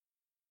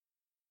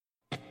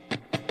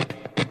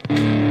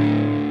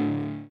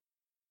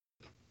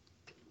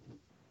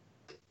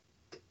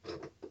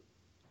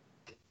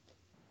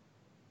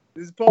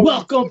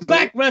Welcome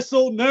back,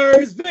 Wrestle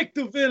Nerds.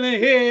 Victor Villain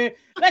here.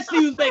 Let's see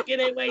who's making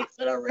their way to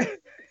the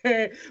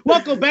ring.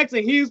 Welcome back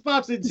to Hughes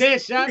Pops and Chair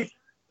Shots.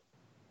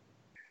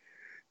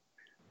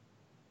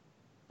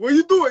 What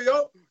you doing,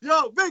 yo?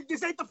 Yo, Vic,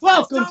 this ain't the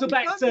first Welcome time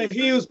back to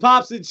Hughes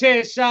Pops and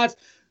Chair Shots,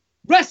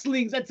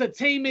 Wrestling's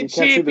entertainment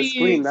champions. The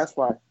screen, that's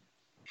why.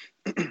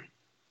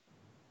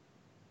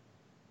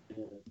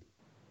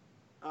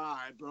 All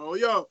right, bro.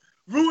 Yo,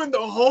 ruined the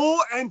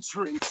whole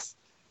entrance.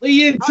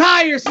 The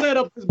entire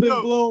setup has been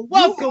blown.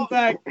 Welcome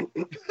back.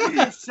 You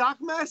just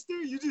Shockmaster?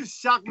 You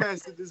just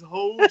Shockmaster this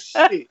whole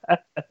shit.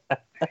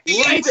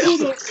 right through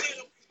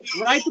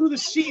the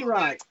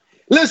sheetrock.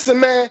 Listen,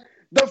 man.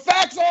 The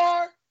facts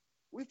are,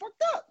 we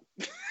fucked up.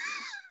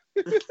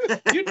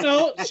 You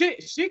know,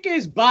 shit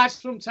gets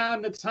botched from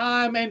time to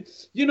time, and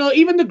you know,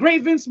 even the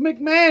great Vince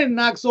McMahon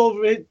knocks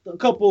over a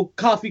couple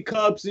coffee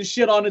cups and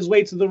shit on his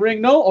way to the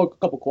ring, or a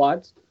couple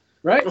quads,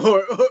 right?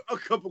 Or a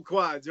couple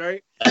quads,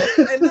 right?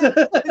 And then,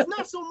 it's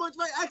not so much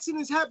like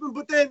accidents happen,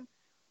 but then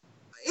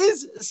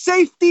is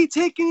safety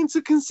taken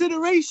into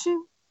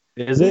consideration?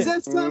 Is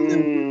that something that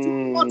we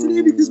talk about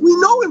today? Because we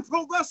know in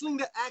pro wrestling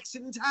that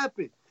accidents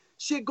happen,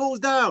 shit goes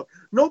down.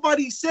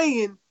 Nobody's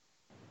saying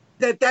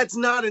that that's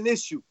not an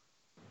issue.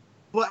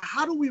 But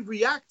how do we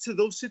react to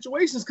those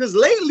situations? Because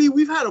lately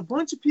we've had a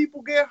bunch of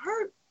people get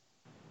hurt.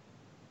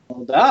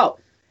 No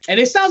doubt. And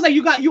it sounds like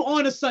you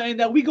on to something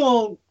that we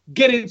gonna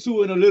get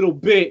into in a little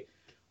bit.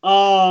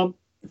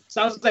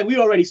 Sounds like we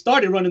already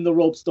started running the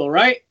ropes though,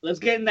 right? Let's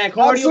get in that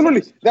cardio.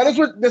 Absolutely.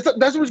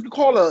 That's what we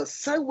call a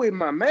segue,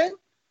 my man.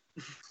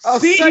 A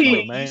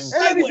segue. Ladies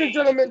and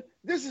gentlemen,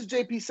 this is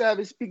JP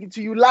Savage speaking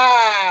to you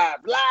live,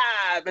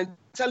 and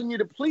telling you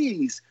to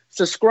please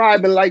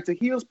subscribe and like to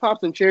Heels,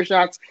 Pops, and Chair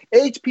Shots,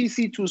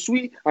 HPC2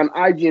 Sweet on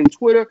IG and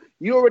Twitter.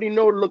 You already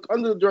know, look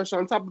under the dresser,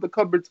 on top of the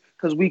cupboards,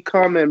 because we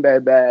coming,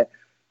 baby.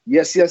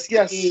 Yes.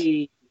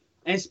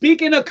 And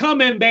speaking of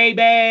coming,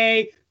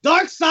 baby,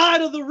 Dark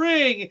Side of the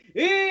Ring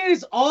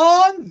is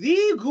on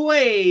the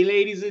way,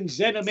 ladies and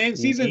gentlemen.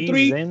 Season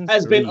 3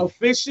 has been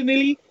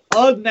officially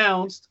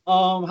announced.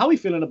 How are we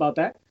feeling about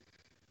that?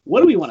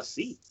 What do we want to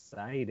see?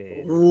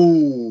 Excited.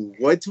 Ooh,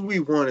 what do we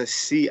want to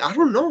see? I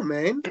don't know,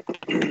 man.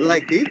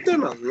 Like, they've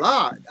done a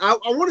lot. I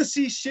want to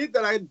see shit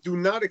that I do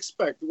not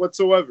expect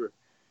whatsoever.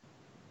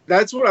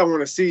 That's what I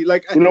want to see.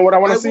 Like, you know what I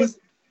want to see?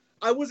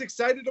 I was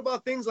excited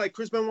about things like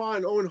Chris Benoit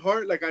and Owen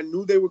Hart. Like, I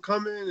knew they were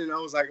coming, and I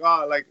was like,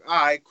 all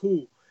right,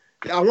 cool.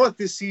 I want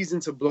this season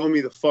to blow me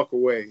the fuck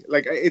away.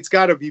 Like, it's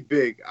got to be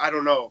big. I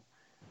don't know.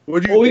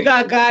 What do you think? We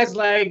got guys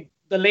like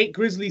the late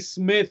Grizzly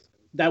Smith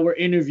that were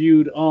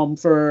interviewed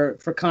for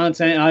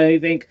content. I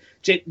think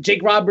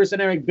Jake Roberts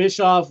and Eric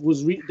Bischoff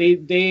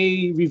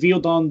they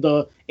revealed on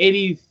the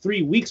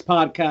 83 Weeks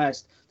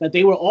podcast that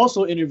they were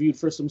also interviewed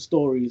for some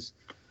stories.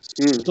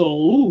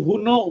 So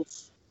who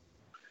knows?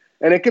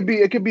 And it could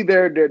be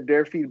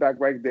their feedback,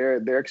 right?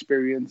 Their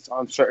experience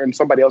on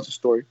somebody else's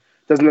story.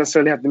 Doesn't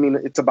necessarily have to mean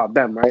it's about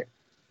them, right?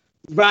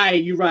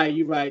 Right, you're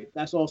right.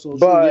 That's also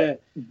true. Yeah.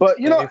 But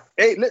you know,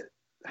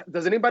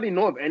 does anybody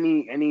know of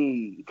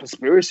any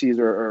conspiracies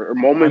or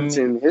moments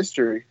in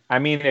history? I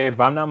mean, if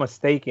I'm not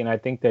mistaken, I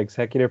think the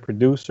executive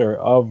producer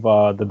of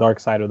The Dark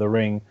Side of the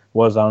Ring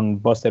was on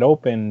Busted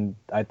Open,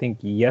 I think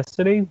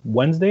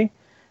Wednesday,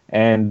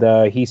 and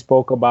he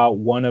spoke about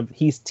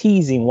he's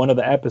teasing one of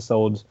the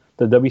episodes,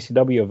 the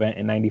WCW event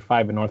in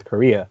 '95 in North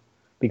Korea,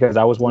 because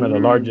that was one of the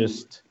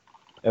largest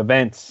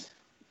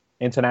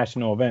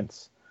international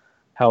events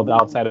held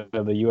outside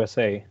of the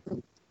USA.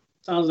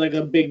 Sounds like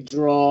a big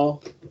draw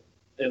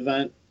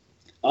event.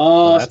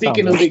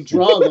 Speaking of big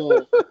draw,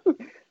 though.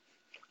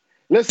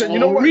 Listen, you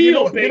know what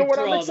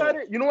I'm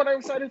excited? You know what I'm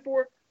excited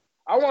for?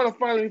 I want to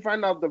finally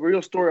find out the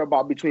real story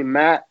between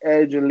Matt,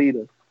 Edge, and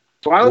Lita.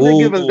 So why don't they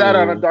give us that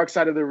on the Dark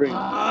Side of the Ring?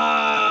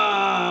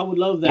 I would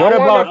love that. I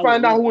want to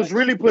find out who was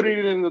really putting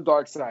it in the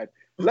dark side.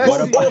 Let's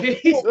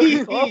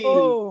see.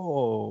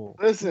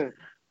 Listen.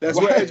 That's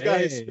what Edge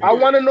guys. I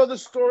want to know the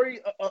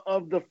story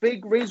of the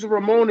fake Razor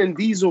Ramon and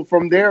Diesel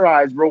from their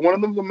eyes, bro. One of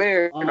them's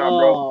American,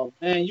 bro.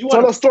 Man,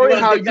 tell the story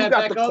how you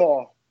got the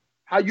call.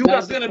 How you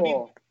got the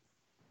call.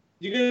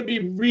 You're gonna be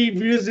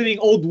revisiting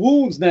old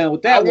wounds now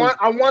with that one.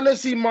 I want to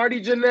see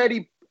Marty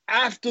Jannetty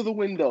after the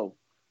window,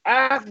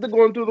 after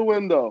going through the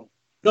window.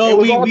 No, it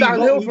was all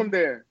downhill from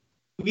there.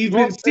 We've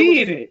been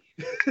seeing it.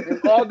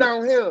 It's all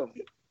downhill.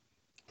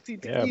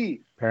 Yeah,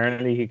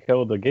 apparently he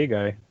killed the gay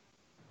guy.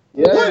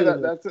 Yeah,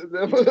 that's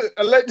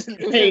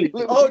allegedly.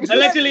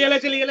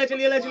 Allegedly.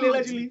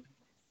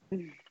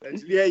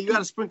 Yeah, you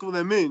gotta sprinkle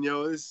them in,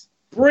 yo.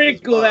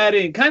 Sprinkle that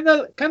in, kind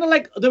of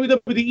like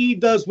WWE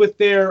does with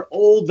their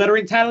old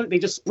veteran talent. They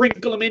just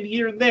sprinkle them in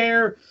here and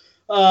there.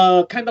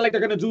 Kind of like they're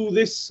gonna do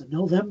this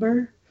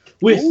November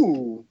with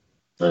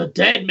the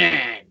Dead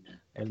Man.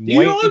 And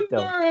the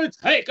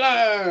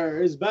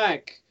Undertaker is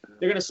back.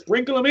 They're gonna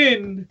sprinkle them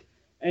in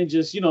and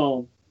just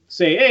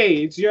say, "Hey,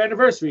 it's your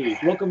anniversary.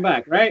 Welcome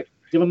back." Right?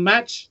 Give them a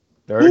match.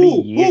 30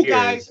 years. Who,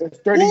 guys?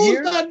 30 Who's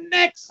years? the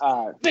next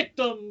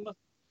victim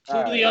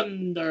to the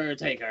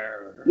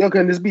Undertaker? Yo,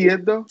 can this be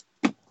it though?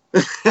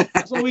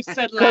 That's what we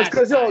said last.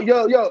 Because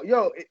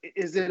yo,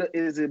 is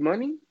it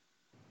money?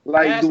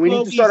 Like, That's do we need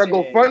what to we start a said.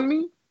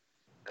 GoFundMe?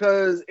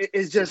 Because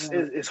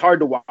it's hard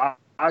to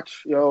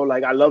watch.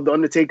 Like, I love the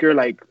Undertaker,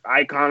 like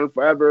icon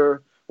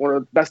forever, one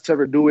of the best to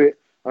ever do it.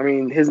 I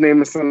mean, his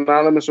name is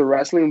synonymous with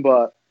wrestling,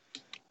 but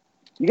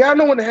you gotta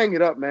know when to hang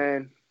it up,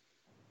 man.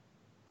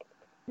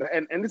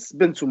 And it's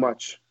been too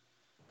much.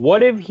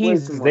 What if Way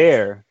he's too much.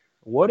 there?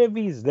 What if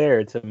he's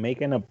there to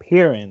make an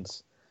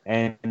appearance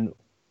and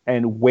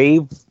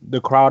wave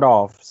the crowd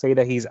off, say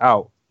that he's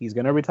out, he's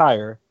gonna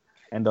retire,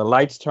 and the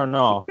lights turn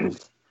off,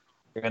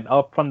 and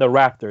up from the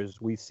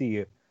rafters we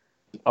see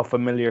a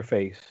familiar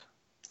face,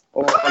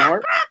 Oh,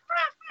 Hart?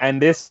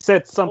 and this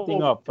sets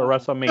something up for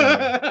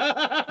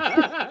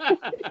WrestleMania.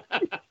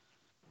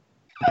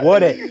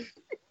 What if?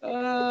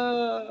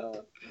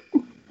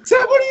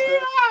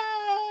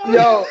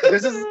 Yo,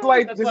 this is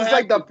like That's the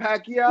what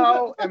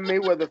Pacquiao and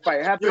Mayweather fight.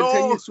 It happened Yo.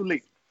 10 years too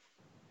late.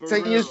 For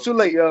 10 real. years too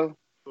late, yo.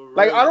 For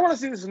Like, real. I don't want to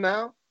see this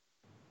now.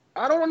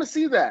 I don't want to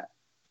see that.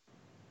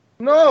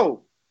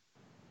 No.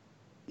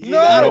 You No.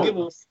 gotta give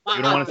him a spot.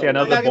 You don't want to see You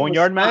gotta another give him a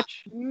boneyard spot.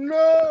 match?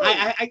 No.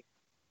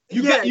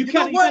 You Yeah, you know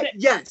can't. what?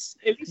 Yes.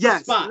 At least a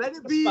Yes. spot. Let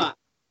it A be. spot.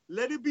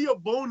 Let it be a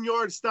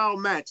boneyard style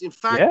match. In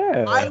fact,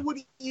 Yeah. I would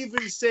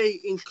even say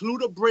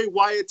include a Bray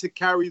Wyatt to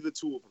carry the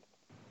two of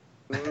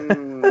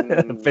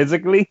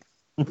Physically,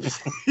 them.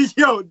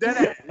 Yo,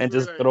 that and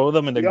just throw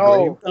them in the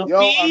Yo, grave.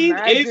 The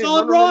Fiend is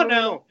on Raw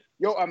now.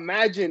 Yo,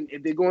 imagine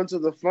if they go into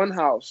the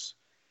Funhouse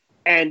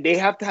and they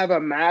have to have a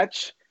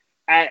match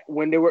at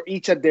when they were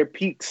each at their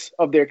peaks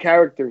of their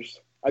characters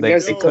They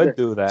against each other. could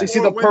do that. So you see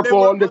Or the when they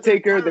purple were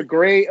Undertaker, other the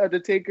gray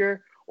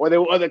Undertaker, or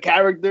there were other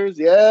characters.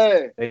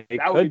 Yeah. They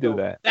That would could be do dope.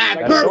 that. That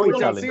Like That's purple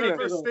storytelling.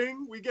 Surfer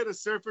Sting. We get a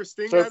Surfer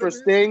Sting. out Surfer of it.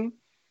 Sting.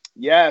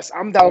 Yes,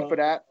 I'm down for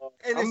that.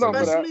 And I'm down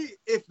for that. especially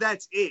if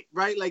that's it,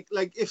 right? Like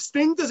if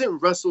Sting doesn't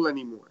wrestle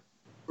anymore,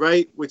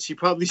 right? Which he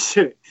probably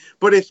shouldn't.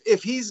 But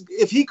if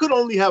he could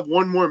only have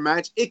one more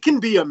match, it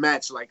can be a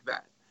match like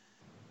that.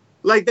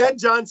 Like that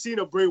John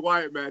Cena Bray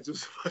Wyatt match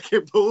was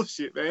fucking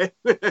bullshit, man.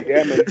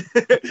 Yeah, man.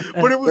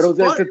 But it was, But it was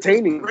fun.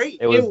 entertaining. It was great.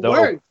 It was dope.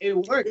 worked. It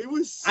worked. It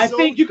was. I so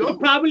think you dope. could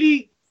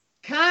probably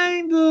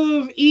kind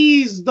of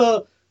ease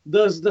the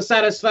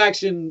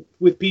satisfaction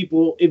with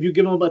people if you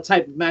give them a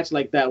type of match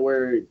like that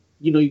where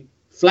you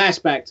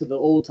flashback to the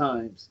old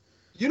times.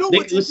 You know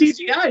With what?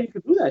 CGI, you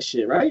could do that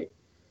shit, right?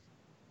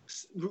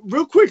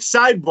 Real quick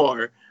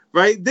sidebar,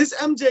 right? This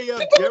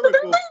MJF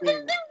Jericho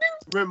thing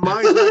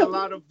reminds me a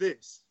lot of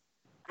this.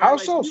 How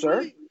Like, so, we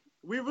sir?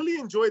 we really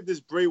enjoyed this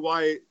Bray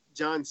Wyatt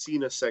John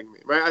Cena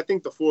segment, right? I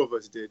think the four of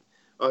us did.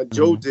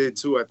 Joe did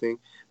too, I think.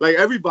 Like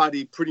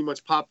everybody pretty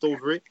much popped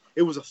over it.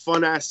 It was a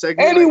fun ass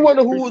segment. Anyone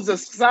Like, who was a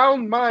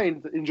sound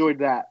mind enjoyed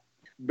that.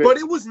 but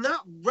it was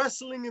not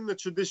wrestling in the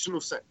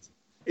traditional sense.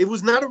 It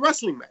was not a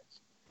wrestling match.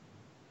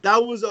 That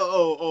was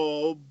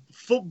a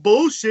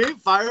bullshit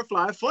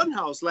Firefly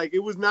Funhouse. Like it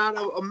was not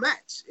a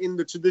match in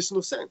the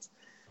traditional sense.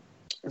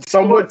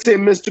 Some would say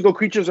mystical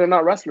creatures are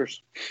not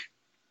wrestlers.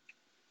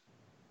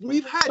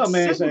 We've had Some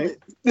may say.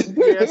 segments.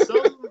 Yeah,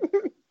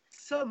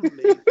 some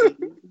maybe.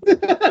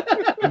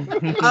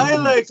 I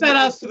like Shout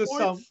my outs to the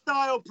sports some.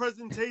 style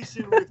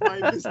presentation with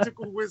my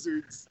mystical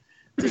wizards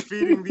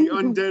defeating the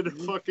undead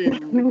fucking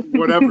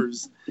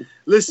whatevers.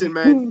 Listen,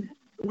 man,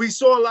 we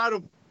saw a lot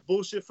of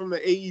bullshit from the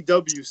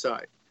AEW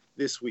side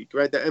this week,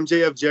 right? The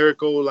MJF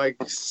Jericho like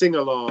sing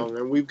along,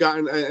 and they've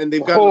gotten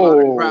a lot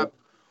of crap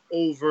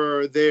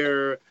over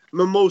their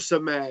Mimosa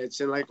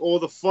match and like all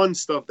the fun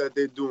stuff that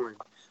they're doing.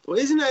 Well,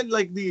 isn't that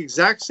like the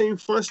exact same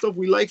fun stuff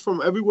we like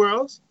from everywhere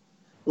else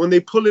when they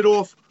pull it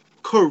off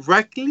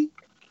correctly?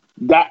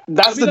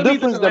 That's the WWE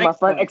difference, doesn't there, my like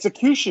friend. that.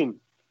 Execution.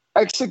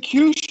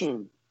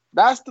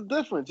 That's the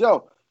difference,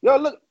 yo.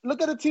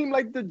 Look at a team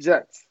like the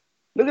Jets.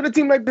 Look at a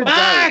team like the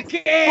Giants.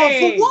 But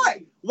for what?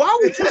 Why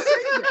would you say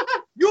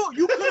that?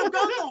 You could have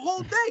gone the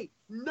whole day.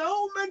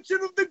 No mention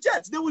of the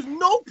Jets. There was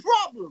no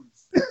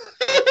problems.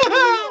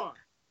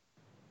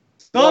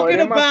 Talking it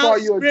ain't my about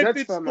fault you're a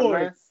Jets scripted fan, man.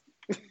 sports.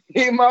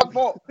 Ain't my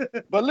fault.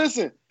 But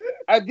listen,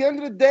 at the end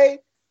of the day,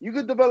 you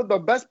could develop the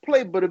best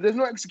play, but if there's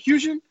no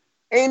execution,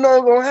 ain't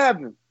nothing gonna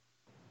happen.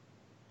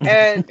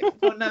 And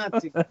Or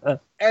Nazi.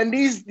 and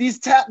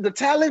the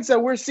talents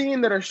that we're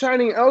seeing that are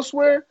shining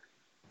elsewhere,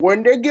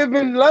 when they're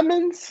given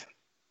lemons,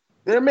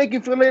 they're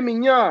making filet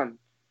mignon.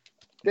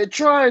 They're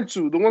trying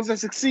to, the ones that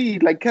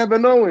succeed, like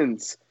Kevin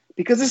Owens,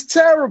 because it's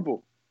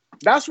terrible.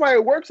 That's why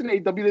it works in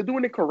AEW. They're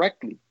doing it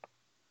correctly.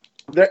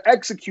 They're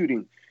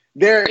executing.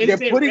 They're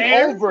putting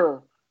rare?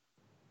 over.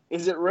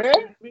 Is it rare?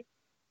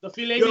 The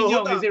filet Yo, hold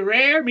mignon, on. is it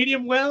rare,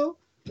 medium well,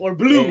 or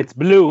blue? It's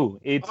blue.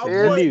 It's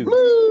Our blue.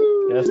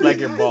 Blue. Just like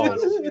your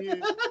balls.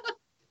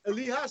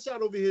 Elite Hot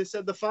Shot over here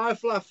said the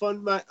Firefly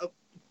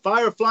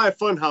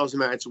Funhouse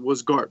match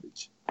was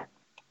garbage.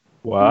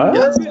 What?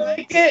 You didn't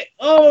like it?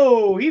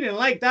 Oh, he didn't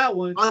like that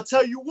one. I'll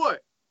tell you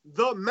what,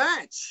 the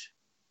match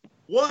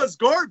was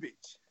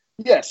garbage.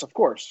 Yes, of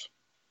course.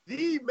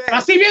 The match.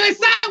 Así viene el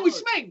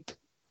sándwich, man.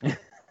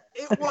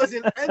 it was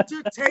an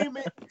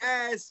entertainment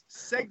ass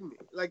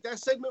segment. Like that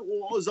segment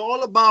was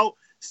all about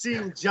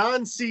seeing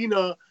John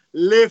Cena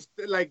lift,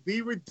 like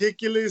be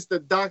ridiculous, the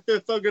Dr.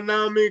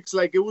 Thugonomics,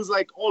 like it was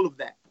like all of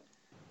that.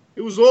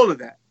 It was all of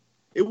that.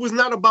 It was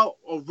not about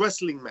a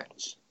wrestling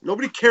match.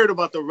 Nobody cared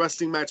about the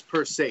wrestling match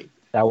per se.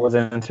 That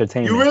wasn't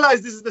entertainment. You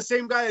realize this is the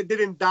same guy that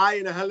didn't die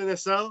in a Hell in a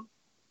Cell?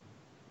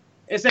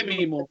 Ese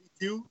mismo.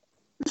 You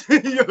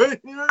know what I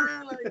mean?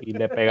 Like, Y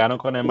le pegaron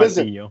con el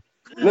martillo.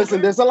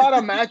 Listen, there's a lot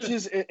of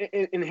matches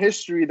in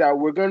history that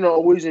we're going to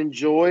always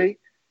enjoy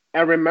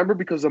and remember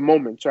because of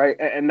moments, right?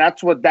 And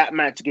that's what that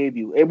match gave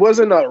you. It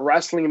wasn't a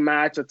wrestling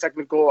match, a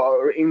technical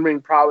or in-ring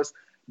prowess,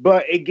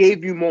 but it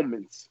gave you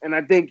moments. And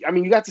I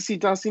mean, you got to see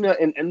John Cena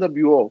in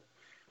NWO.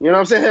 You know what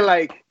I'm saying?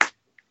 Like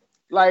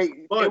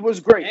it was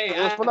great. Hey, it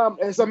was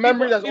phenomenal. It's a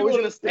memory that's always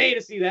going to stay. Pay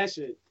to see that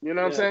shit. You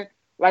know what I'm saying?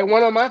 Like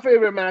one of my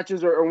favorite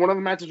matches, or one of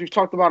the matches we've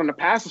talked about in the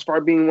past, as far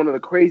as being one of the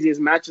craziest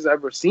matches I've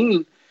ever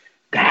seen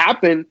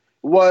happen,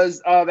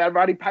 was that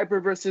Roddy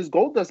Piper versus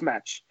Goldust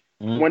match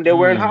when they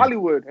were in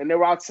Hollywood and they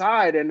were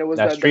outside and there was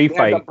that street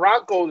fight, the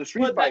Broncos, the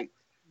street fight.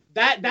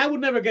 That would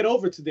never get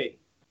over today.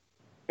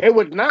 It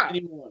would not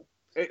anymore,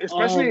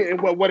 especially in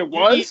what it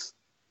was.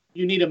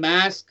 You need a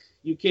mask.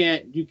 You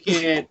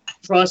can't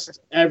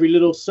trust every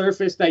little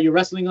surface that you're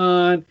wrestling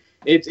on.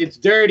 It's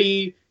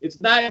dirty. It's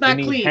not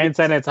clean. Hand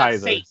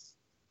sanitizer.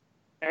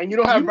 And you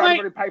don't have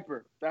Roddy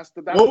Piper. That's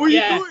what were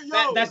you doing?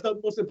 Yo, that's the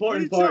most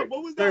important part.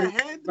 What was that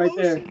hand right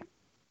motion?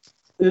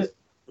 There?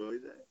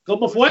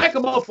 Como fue?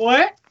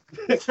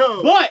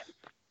 But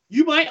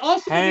you might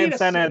also hand need a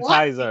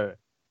sanitizer.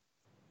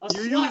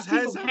 You use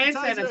hand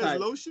sanitizer as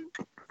lotion?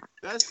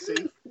 That's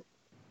safe.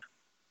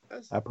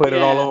 I put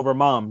it all over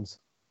moms.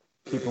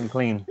 Keep them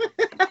clean.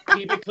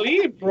 Keep it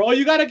clean, bro.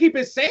 You gotta keep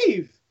it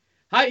safe.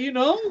 How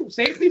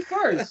safety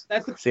first.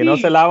 That's the key. Si no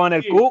se lavan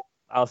el cu,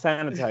 I'll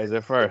sanitize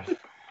it first.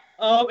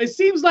 It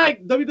seems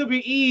like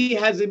WWE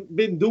hasn't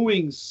been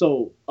doing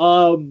so,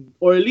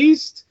 or at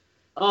least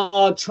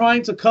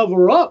trying to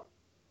cover up,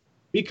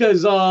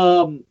 because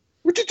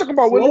what you talking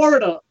about?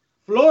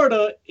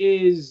 Florida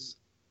is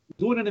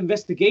doing an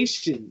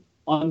investigation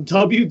on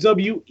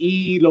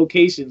WWE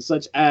locations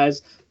such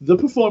as the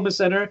Performance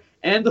Center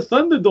and the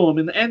Thunderdome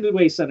and the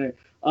Amway Center.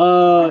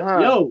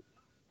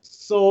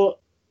 So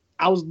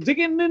I was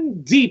digging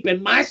in deep,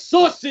 and my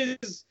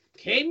sources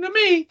came to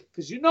me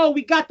because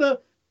we got the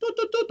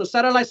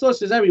satellite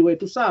sources everywhere.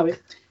 Tu sabes?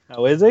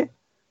 How is it?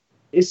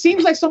 It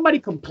seems like somebody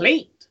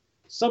complained.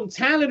 Some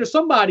talent or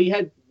somebody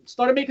had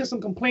started making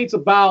some complaints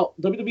about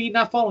WWE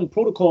not following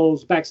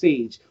protocols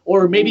backstage,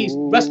 or maybe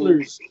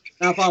wrestlers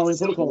not following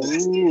protocols.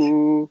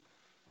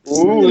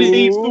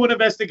 Leads to an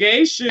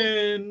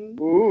investigation.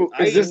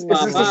 Is this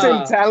the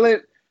same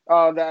talent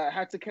that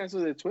had to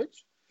cancel their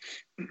Twitch?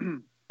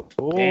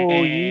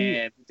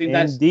 Yeah.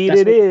 Indeed,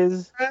 it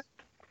is.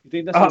 You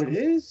think that's what it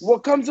is?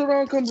 What comes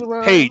around comes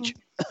around. Paige.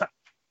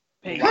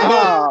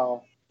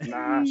 Wow.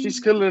 Nah, she's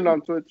killing it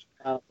on Twitch.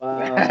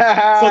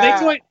 Wow. So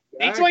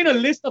they joined a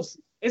list of.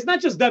 It's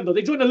not just them though.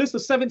 They joined a list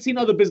of 17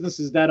 other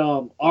businesses that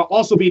are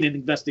also being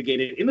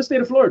investigated in the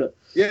state of Florida.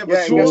 Yeah,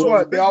 but guess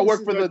what? They all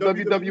work for the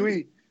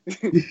WWE.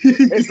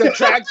 It's the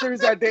tractors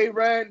that they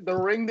rent, the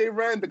ring they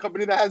rent, the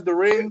company that has the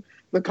ring,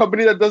 the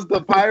company that does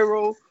the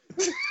pyro.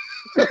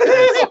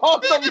 It's all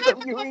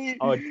WWE.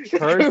 Oh,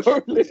 church.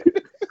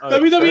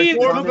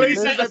 WWE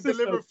companies that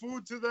deliver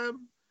food to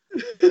them.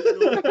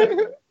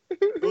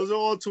 Those are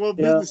all 12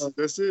 businesses.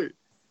 That's it.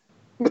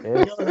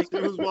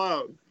 It was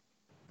wild.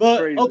 But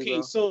crazy, okay,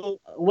 bro. so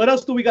what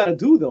else do we gotta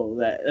do though?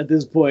 That at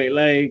this point,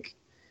 like,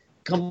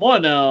 come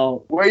on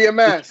now. Wear your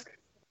mask.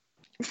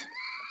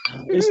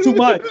 It's too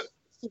much. It's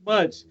too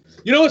much.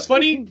 You know what's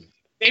funny?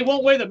 They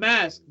won't wear the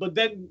mask, but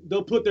then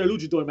they'll put their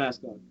luchador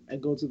mask on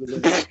and go to the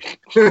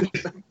ring.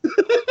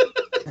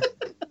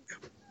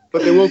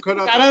 But they won't cut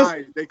out the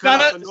eyes. They cut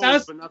out the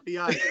nose, but not the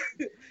eyes.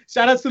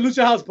 Shout out to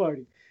Lucha House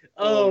Party.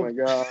 Oh my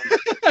god.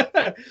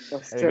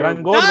 That's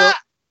Gran Gordo.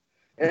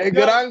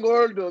 Gran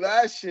Gordo,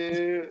 that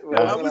shit.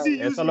 Why was he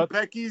using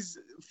Becky's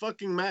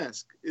fucking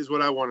mask is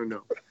what I want to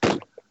know.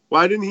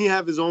 Why didn't he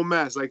have his own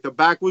mask? Like the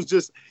back was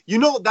just,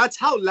 that's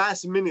how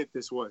last minute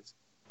this was.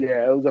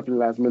 Yeah, it was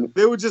definitely last minute.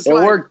 They were just it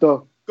worked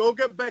though. Go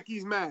get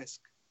Becky's mask.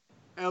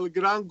 El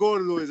Gran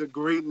Gordo is a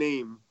great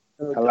name.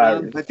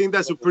 Hilarious. I think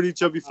that's what Pretty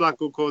Chubby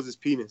Flacco calls his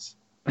penis.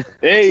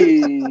 Hey,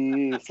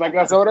 it's like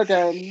that's all I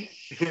can.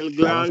 El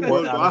Gran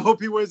Gordo. I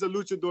hope he wears a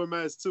luchador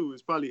mask too.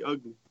 It's probably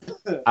ugly.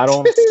 I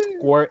don't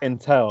squirt and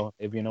tell,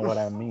 if you know what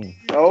I mean.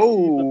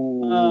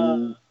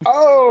 Oh.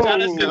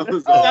 Shout out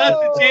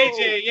to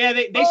JJ. Yeah,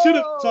 they should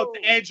have talked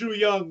to Andrew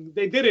Young.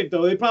 They didn't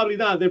though. They probably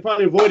not. They're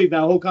probably avoiding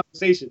that whole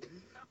conversation.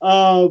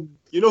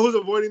 You know who's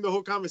avoiding the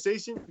whole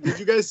conversation? Did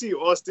you guys see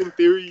Austin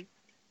Theory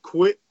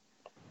quit?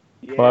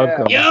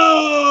 Yeah.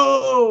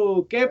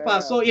 Yo, ¿qué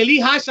pasó? Eli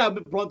Hasha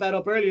brought that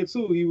up earlier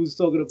too. He was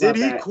talking about Did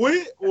he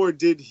quit or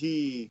did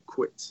he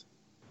quit?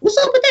 What's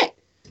up with that?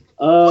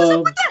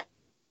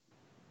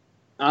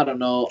 I don't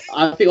know.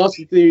 I think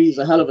Austin Theory is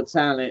a hell of a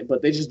talent,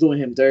 but they're just doing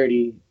him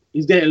dirty.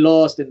 He's getting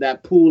lost in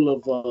that pool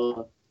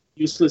of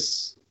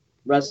useless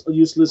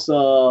useless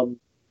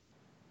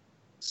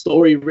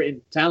story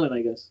written talent,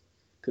 I guess.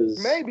 Cause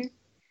maybe.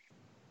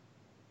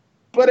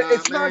 But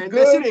it's not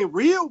good. That shit ain't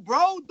real,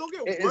 bro. Don't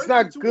get. It's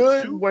not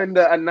good when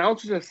the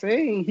announcers are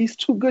saying he's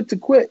too good to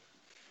quit.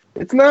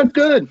 It's not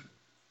good.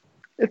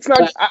 It's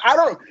not.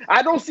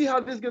 I don't see how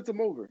this gets him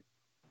over.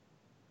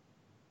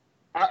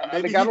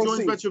 Maybe he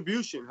joins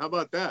Retribution. How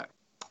about that?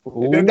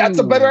 That's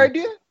a better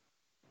idea.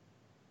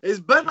 It's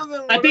better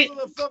than I think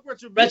fuck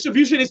Retribution.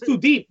 Retribution is too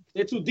deep.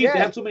 They're too deep. Yeah, they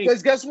have too many.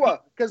 Because guess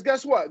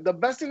what? The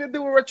best thing they did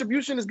with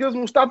Retribution is give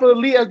Mustafa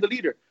Ali as the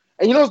leader.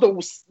 And you know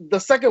the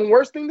second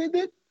worst thing they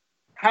did?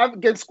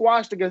 Get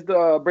squashed against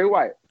Bray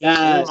Wyatt.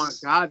 Yes. Oh my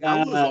God,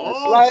 that was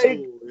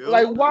awful.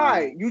 Like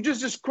why? You just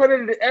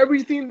discredited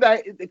everything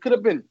that it could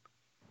have been.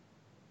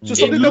 So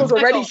something that was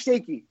already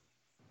shaky.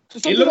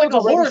 It looked like a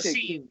horror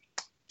scene.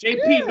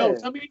 JP, no,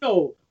 tell me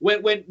no.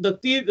 When the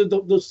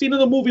scene of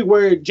the movie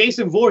where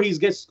Jason Voorhees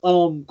gets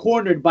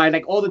cornered by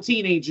like all the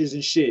teenagers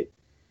and shit,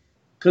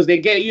 because they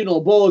get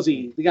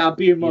ballsy, they got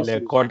beard muscles. Y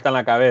le cortan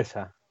la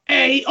cabeza.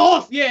 Hey,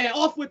 off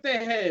with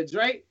their heads,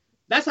 right?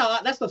 That's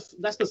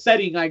the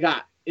setting I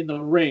got in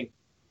the ring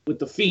with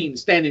the Fiend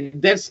standing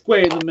dead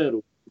square in the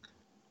middle.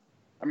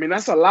 I mean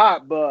that's a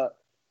lot, but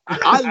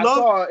I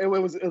saw it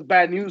was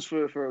bad news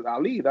for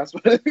Ali. That's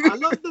what I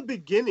love the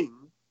beginning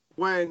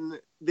when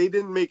they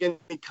didn't make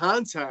any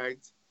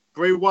contact.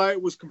 Bray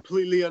Wyatt was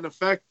completely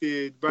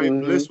unaffected.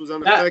 Brian Bliss was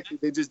unaffected.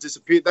 They just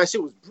disappeared. That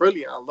shit was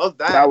brilliant. I love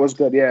that. That was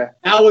good, yeah.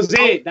 That was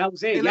it. And I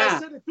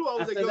said it too. I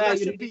was like, that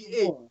should be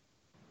it.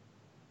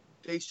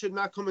 They should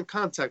not come in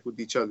contact with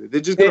each other.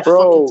 They're just gonna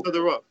fuck each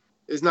other up.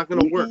 It's not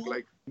gonna work.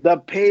 Like the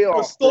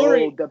payoff,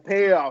 the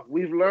payoff.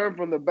 We've learned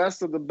from the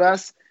best of the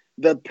best.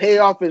 The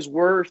payoff is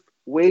worth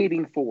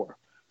waiting for.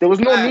 There was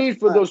no need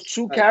for those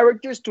two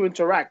characters to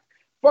interact.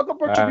 Fuck up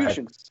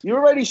Retribution. You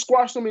already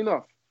squashed them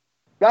enough.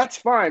 That's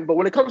fine. But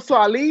when it comes to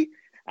Ali,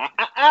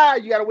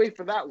 you gotta wait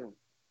for that one.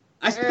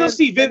 I still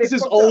see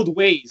Vince's old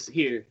ways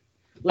here.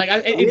 Like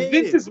in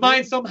Vince's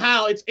mind,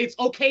 somehow it's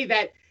okay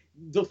that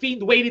the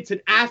Fiend waited till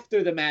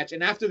after the match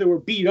and after they were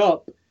beat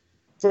up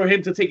for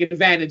him to take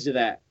advantage of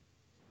that.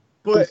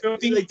 But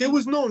like there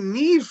was no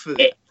need for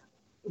that.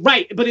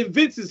 Right, but in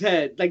Vince's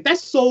head, like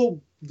that's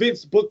so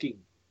Vince booking.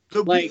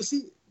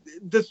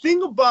 The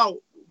thing about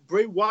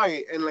Bray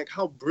Wyatt and like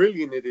how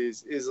brilliant it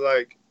is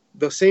like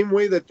the same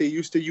way that they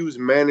used to use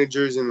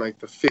managers in like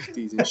the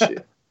 50s and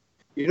shit.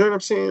 You know what I'm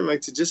saying?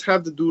 Like to just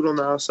have the dude on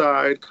the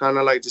outside, kind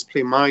of like just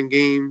play mind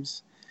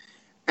games.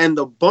 And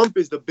the bump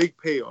is the big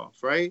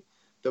payoff, right?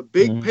 The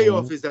big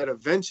payoff is that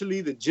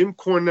eventually the Jim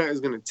Cornette is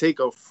going to take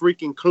a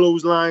freaking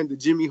clothesline. The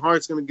Jimmy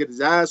Hart's going to get his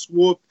ass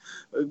whooped.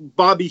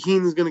 Bobby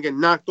Heenan's going to get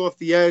knocked off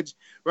the edge,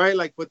 right?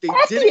 Like, but they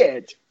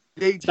didn't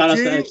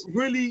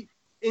really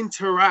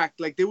interact.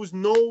 Like, there was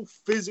no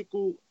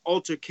physical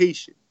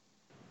altercation.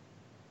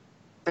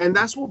 And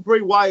that's what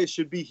Bray Wyatt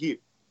should be here.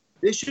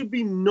 There should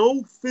be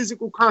no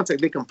physical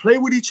contact. They can play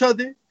with each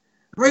other.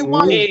 Bray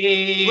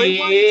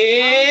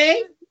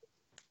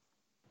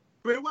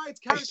Wyatt's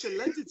character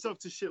lends itself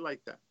to shit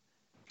like that.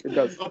 It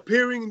does.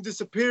 Appearing and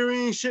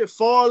disappearing, shit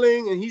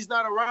falling, and he's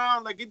not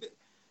around. Like,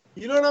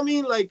 you know what I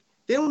mean? Like,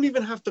 they don't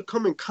even have to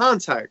come in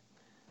contact.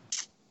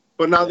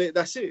 But now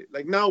that's it.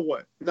 Like, now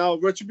what? Now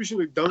Retribution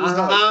like done with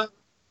that.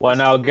 Well,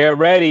 now get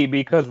ready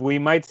because we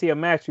might see a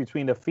match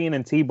between the Fiend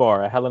and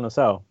T-Bar at Hell in a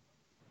Cell.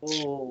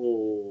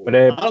 Oh,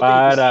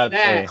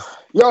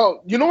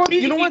 yo, you know what?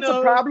 You know what's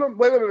the problem?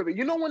 Wait.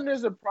 You know when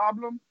there's a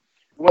problem?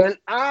 When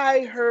I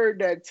heard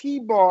that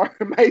T-Bar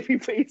might be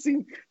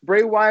facing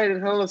Bray Wyatt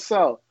in Hell in a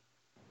Cell.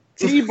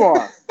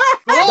 T-Bar,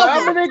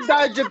 Dominik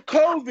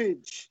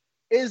Dijakovic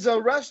is a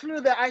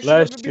wrestler that I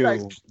should be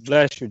like.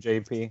 Bless you,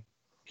 JP.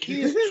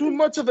 He is too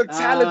much of a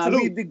talent to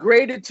be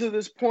degraded to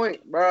this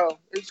point, bro.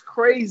 It's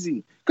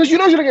crazy. Because you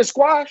know you're gonna get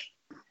squashed.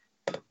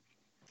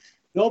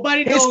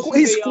 Nobody knows.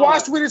 He's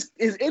squashed with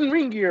his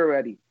in-ring gear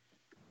already.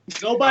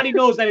 Nobody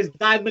knows that it's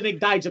Dominik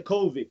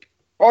Dijakovic.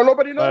 Oh,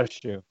 nobody knows?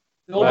 Bless you.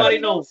 Nobody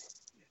knows.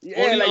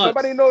 Yeah, like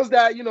nobody knows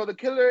that, the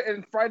killer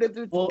in Friday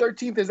the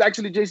 13th is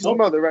actually Jason's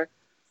mother, right?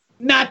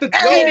 Not the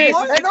teenagers.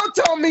 And don't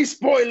tell me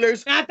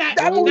spoilers. Not that.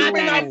 That movie's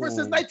been out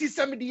since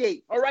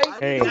 1978, all right?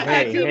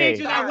 That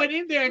teenager that went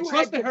in there and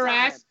trusted her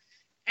ass.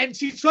 And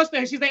she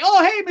trusted her. She's like,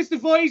 oh, hey, Mr.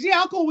 Voorhees, yeah,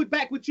 I'll go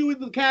back with you in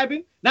the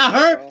cabin. Not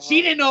her.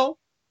 She didn't know.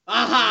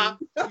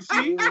 You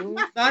see?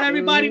 Not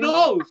everybody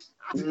knows.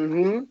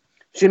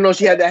 She knows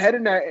she had that head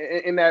in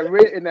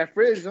that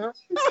fridge, huh?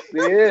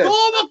 Yeah.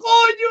 Oh my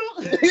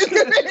God,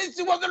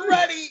 she wasn't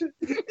ready.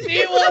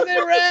 She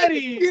wasn't ready.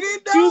 You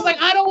didn't know. She was like,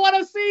 I don't want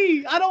to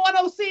see. No quiero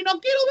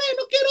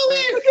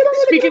ver.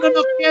 Speaking of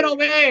no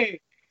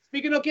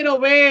quiero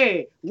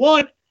ver.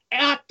 One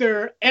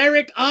actor,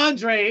 Eric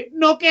Andre,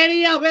 no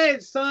quería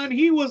ver, son.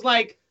 He was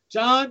like,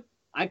 John,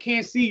 I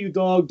can't see you,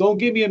 dog. Don't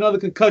give me another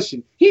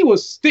concussion. He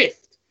was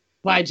stiffed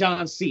by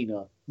John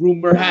Cena.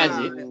 Rumor has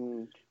it.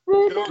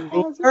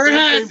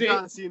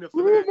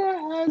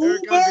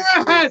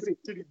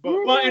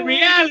 But in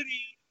reality,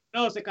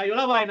 No, se cayó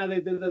la vaina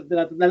de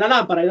la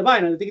lámpara, la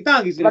vaina de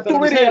tiquitán. La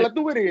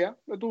tubería.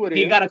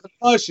 He got a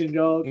concussion,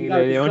 yo. Y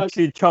le dio un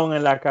chichón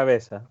en la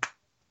cabeza.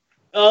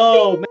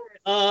 Oh, man.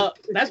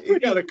 That's He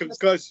pretty. got a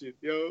concussion,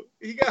 yo.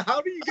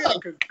 How do you get a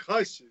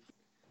concussion?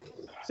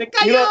 Se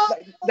cayó. You know,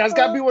 that's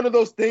got to be one of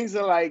those things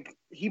that, like,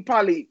 he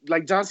probably,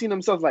 like, John Cena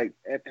himself, like,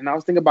 and I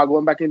was thinking about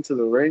going back into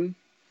the ring.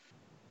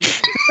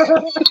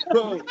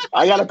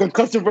 I got a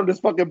concussion from this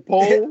fucking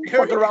pole.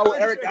 Fucking around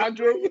with Eric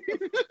Andre.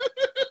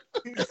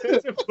 He's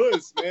such a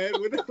puss, man.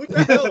 What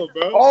the hell,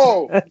 bro?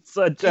 Oh, That's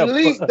such a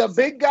Elite, puss. the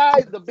big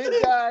guy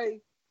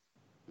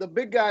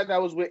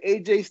that was with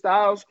AJ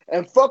Styles,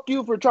 and fuck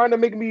you for trying to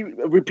make me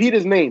repeat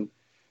his name.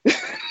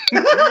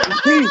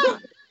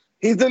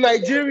 He's the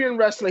Nigerian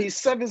wrestler. He's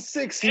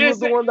 7'6". He was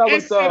the one that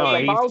was No, the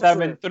he's bouncer.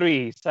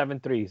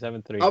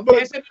 7'3". How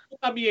much- Ese mismo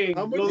también.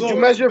 How much Los Did you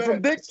dos. measure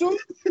from dick too?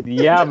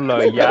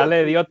 Diablo, ya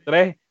le dio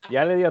tres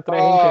inches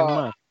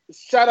más.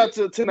 Shout out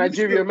to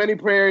Nigeria. Many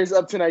prayers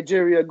up to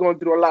Nigeria. Going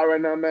through a lot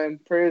right now, man.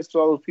 Prayers to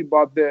all those people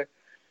out there.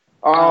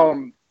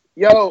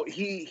 Yo,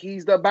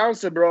 he's the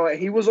bouncer, bro. And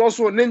he was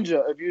also a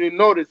ninja, if you didn't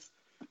notice.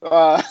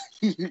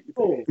 He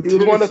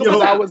was one of the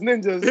I was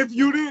ninjas. If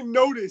you didn't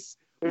notice.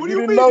 What do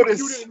you mean notice?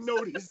 if you didn't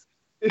notice?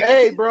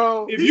 Hey,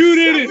 bro. If you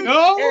didn't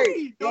know,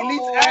 Hey,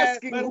 Elite's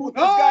asking who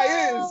this guy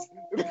is.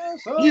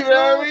 You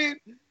know what I mean?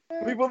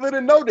 People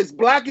didn't notice.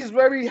 Black is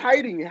very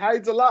hiding. He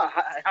hides a lot.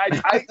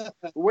 Height,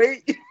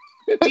 weight.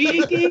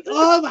 Speaking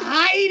of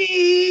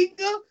hiding,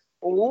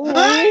 Ooh.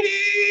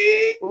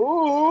 hiding.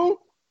 Ooh.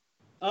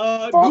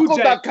 New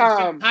Jack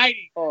Foco.com. in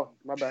hiding. Oh,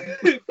 my bad.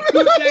 New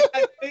Jack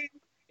has been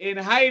in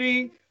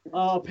hiding.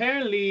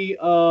 Apparently,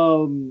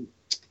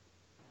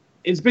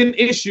 it's been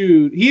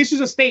issued. He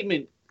issues a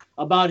statement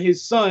about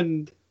his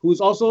son,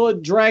 who's also a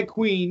drag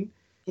queen,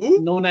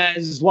 known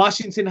as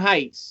Washington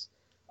Heights.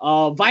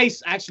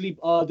 Vice actually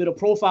did a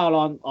profile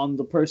on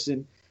the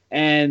person,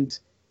 and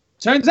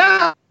turns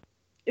out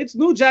it's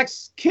New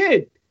Jack's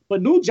kid.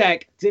 But New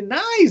Jack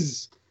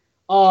denies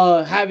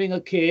having a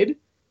kid.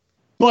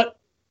 But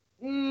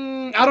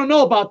I don't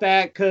know about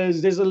that,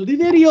 because there's a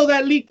video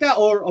that leaked out,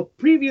 or a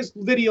previous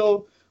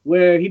video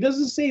where he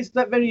doesn't say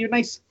that very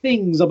nice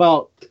things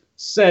about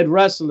said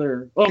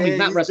wrestler. Oh, I mean,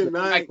 not wrestler.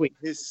 Drag queen.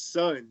 His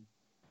son.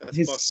 That's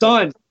His fucked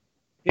son. up.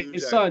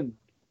 His son.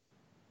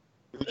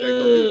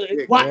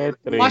 Qué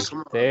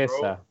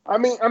Tristeza. I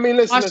mean,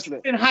 listen.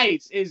 Washington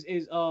Heights is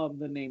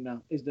the name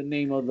now. Is the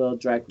name of the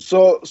drag queen.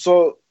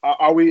 So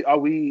are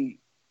we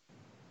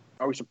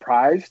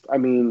surprised? I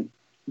mean,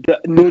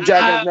 the New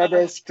Jack has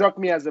never struck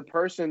me as a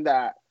person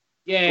that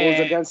goes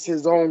against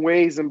his own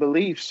ways and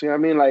beliefs. You know what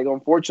I mean? Like,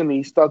 unfortunately,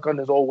 he's stuck on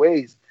his old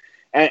ways.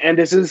 And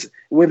this is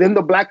within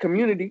the black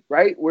community,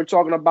 right? We're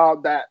talking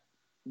about that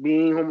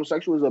being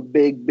homosexual is a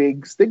big,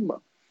 big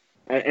stigma.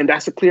 And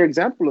that's a clear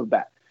example of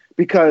that.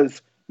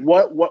 Because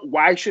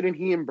why shouldn't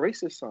he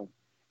embrace his son?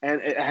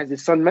 And as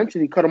his son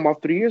mentioned, he cut him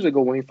off 3 years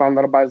ago when he found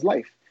out about his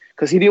life.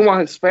 Because he didn't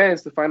want his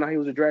fans to find out he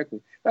was a drag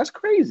queen. That's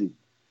crazy.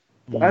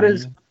 That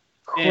is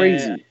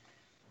crazy. Yeah.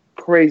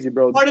 Crazy,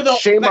 bro.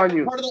 Shame on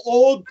you. Part of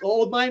the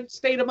old mind,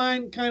 state of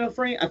mind kind of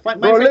frame.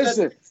 Bro,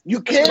 listen.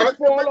 You can't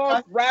fall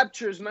off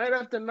raptures night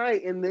after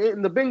night in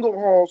the bingo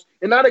halls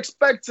and not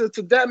expect to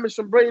damage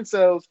some brain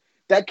cells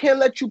that can't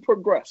let you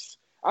progress.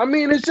 I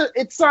mean,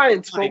 it's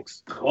science,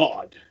 folks.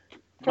 God.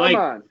 Come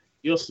on.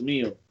 Dios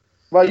mío.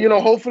 But,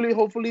 hopefully,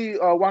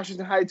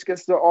 Washington Heights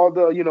gets all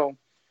the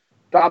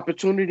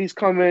opportunities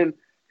coming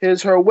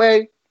her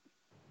way.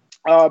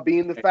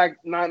 Being the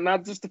fact,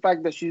 not just the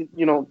fact that she's,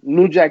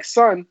 New Jack's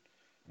son,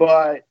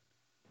 but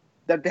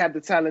that they have the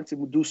talent to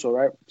do so,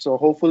 right? So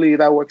hopefully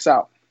that works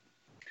out.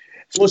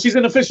 Well, she's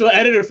an official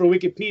editor for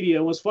Wikipedia.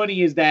 And what's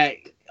funny is that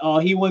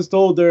he once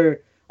told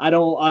her, "I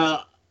don't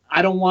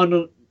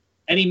want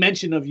any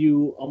mention of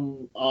you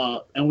on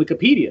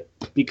Wikipedia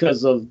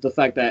because of the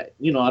fact that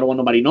I don't want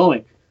nobody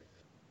knowing."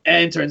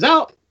 And turns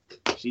out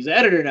she's an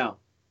editor now.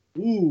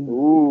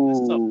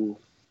 Ooh.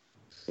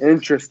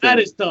 Interesting. That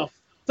is tough.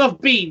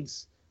 Tough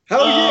beans.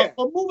 Hell yeah.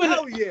 But moving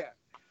Hell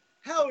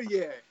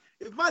yeah.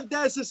 If my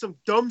dad said some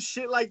dumb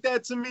shit like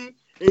that to me,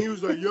 and he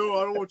was like, yo,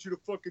 I don't want you to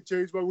fucking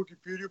change my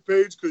Wikipedia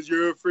page because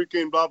you're a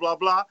freaking blah, blah,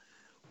 blah.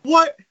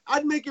 What?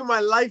 I'd make it my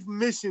life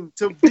mission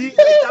to be,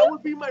 that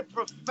would be my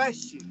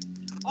profession.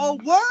 Oh,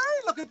 word?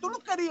 Look at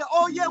it.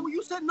 Oh, yeah, well,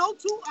 you said no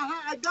to?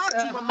 I got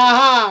you, my man.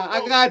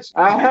 I got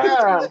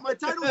you. My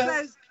title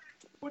says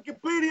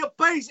Wikipedia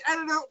page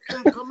editor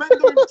and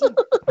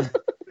commander-in-chief.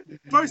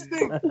 First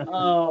thing.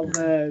 Oh,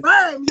 man.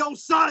 Bam, yo,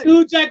 son.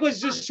 New Jack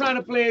was just trying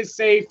to play it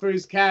safe for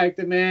his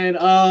character, man.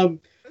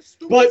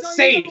 But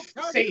safety.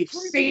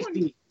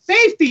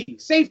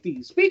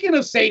 Speaking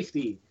of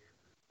safety,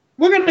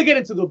 we're going to get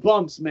into the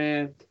bumps,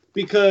 man.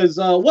 Because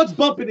what's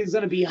bumping is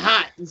going to be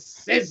hot and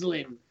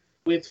sizzling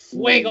with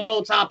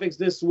fuego topics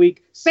this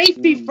week.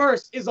 Safety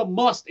first is a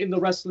must in the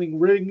wrestling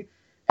ring.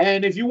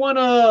 And if you want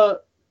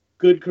a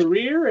good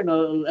career and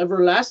an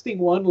everlasting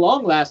one,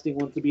 long-lasting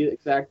one to be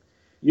exact,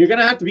 you're going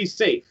to have to be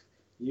safe.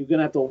 You're going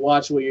to have to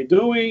watch what you're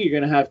doing. You're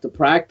going to have to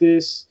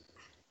practice.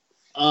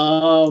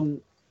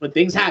 But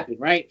things happen,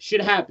 right?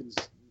 Shit happens.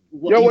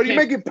 What are you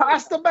making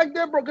pasta back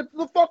there, bro? Get to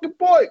the fucking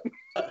point.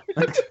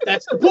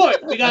 That's the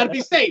point. We gotta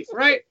be safe,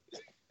 right?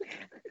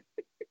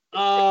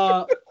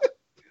 Lana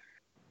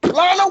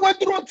went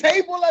through a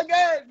table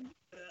again.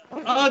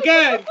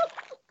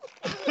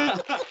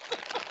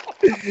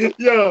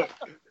 Yo.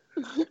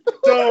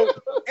 So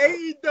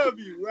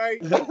AEW,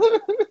 right?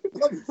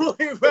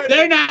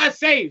 They're not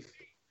safe.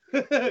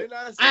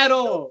 At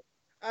all.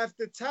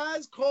 After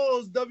Taz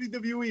calls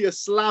WWE a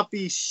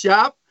sloppy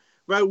shop,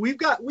 right? We've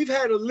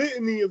had a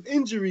litany of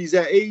injuries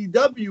at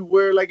AEW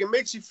where like it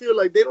makes you feel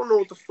like they don't know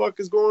what the fuck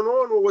is going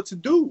on or what to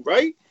do,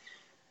 right?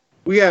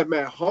 We had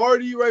Matt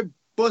Hardy, right,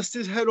 bust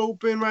his head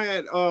open, right,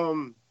 at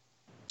the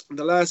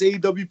last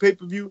AEW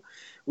pay-per-view.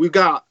 We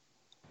got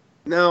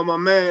now my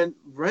man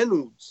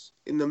Reynolds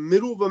in the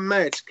middle of a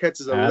match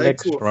catches a leg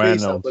to a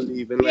face, I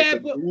believe, and like a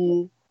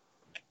dual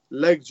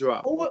leg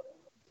drop.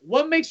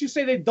 What makes you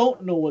say they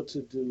don't know what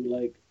to do?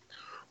 Like,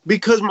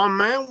 because my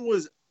man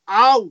was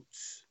out.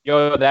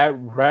 Yo, that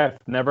ref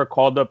never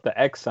called up the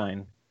X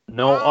sign.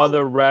 No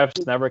other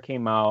refs never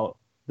came out.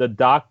 The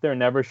doctor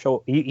never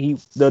showed.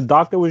 The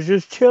doctor was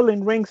just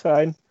chilling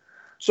ringside.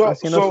 So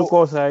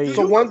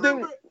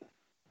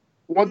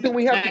one thing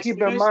we have to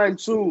keep in mind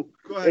too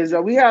is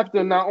that we have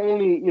to not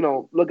only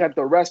look at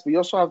the refs, but we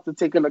also have to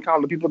take into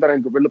account the people that are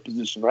in gorilla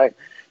position, right?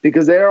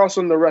 Because they're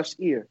also in the ref's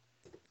ear,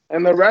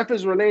 and the ref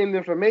is relaying the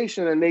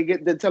information, and they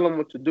tell them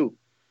what to do.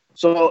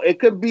 So it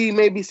could be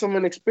maybe some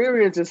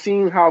inexperience in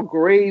seeing how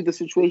grave the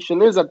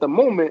situation is at the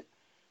moment,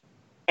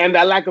 and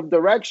that lack of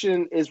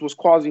direction is what's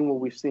causing what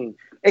we've seen.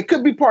 It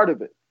could be part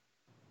of it.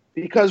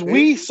 Because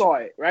we saw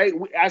it, right?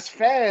 As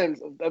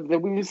fans,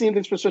 we've been seeing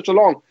this for such a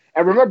long.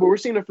 And remember, we're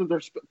seeing it from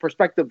the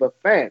perspective of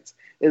fans.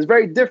 It's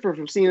very different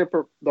from seeing it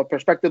from the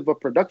perspective of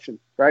production,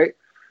 right?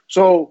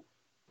 So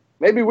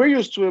maybe we're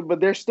used to it,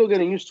 but they're still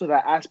getting used to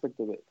that aspect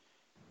of it.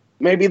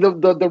 Maybe the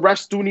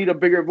refs do need a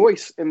bigger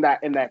voice in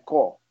that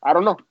call. I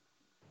don't know.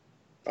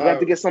 We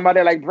have to get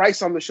somebody like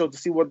Bryce on the show to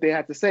see what they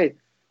have to say,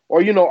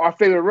 or our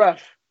favorite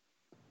ref.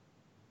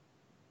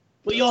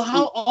 But yo,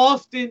 how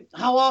often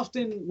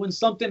when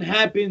something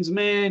happens,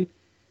 man,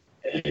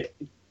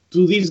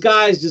 do these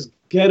guys just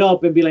get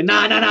up and be like,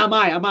 nah, am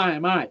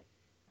I?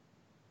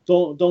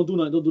 Don't do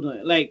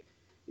nothing. Like,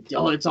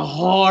 yo, it's a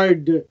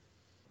hard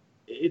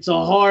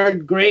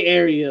gray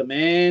area,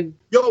 man.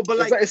 Yo, but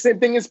like it's the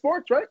same thing in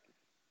sports, right?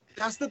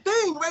 That's the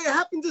thing, right? It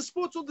happens in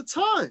sports all the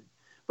time.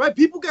 Right,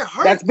 people get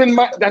hurt. That's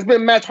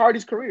been Matt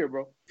Hardy's career,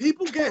 bro.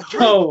 People get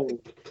hurt. Oh.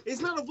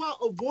 It's not about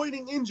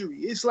avoiding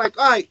injury. It's like,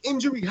 all right,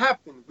 injury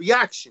happened.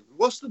 Reaction.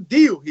 What's the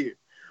deal here?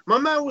 My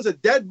man was a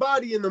dead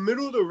body in the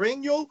middle of the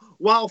ring, yo,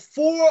 while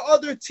 4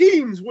 other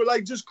teams were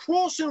like just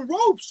crossing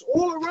ropes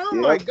all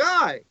around my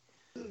guy.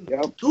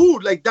 Yep.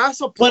 Dude, like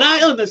that's a problem. But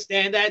I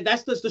understand that.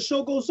 That's just the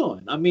show goes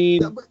on. I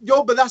mean,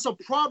 but that's a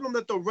problem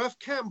that the ref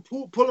can't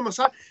pull him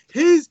aside.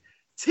 His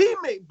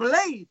teammate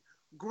Blade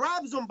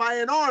grabs him by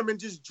an arm and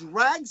just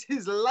drags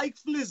his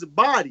lifeless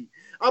body.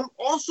 I'm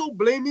also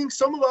blaming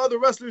some of the other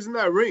wrestlers in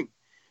that ring.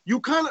 You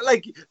kind of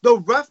like the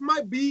ref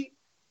might be,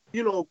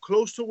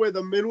 close to where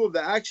the middle of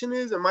the action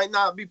is and might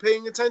not be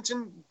paying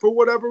attention for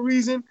whatever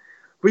reason.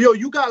 But yo,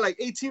 you got like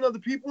 18 other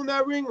people in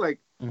that ring. Like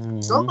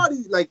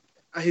somebody, like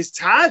his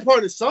tag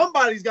partner,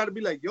 somebody's got to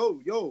be like, yo,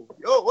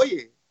 oh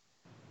yeah.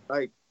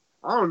 Like,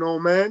 I don't know,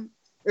 man.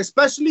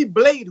 Especially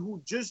Blade,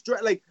 who just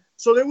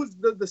so there was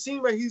the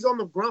scene where he's on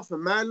the ground for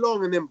mad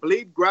long, and then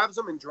Blade grabs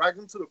him and drags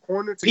him to the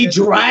corner. He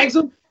drags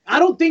him? I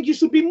don't think you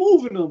should be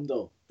moving him,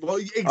 though. Well,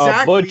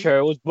 exactly. Butcher.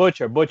 It was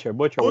Butcher. Butcher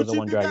was the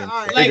one dragging.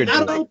 Like,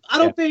 I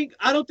don't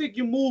think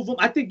you move him.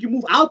 I think you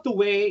move out the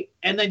way,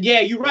 and then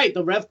you're right.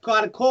 The ref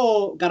got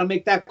to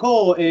make that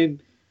call,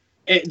 and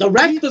the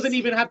ref doesn't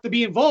even have to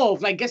be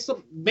involved. Like,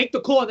 make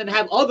the call and then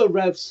have other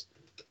refs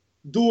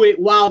do it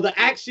while the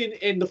action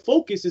and the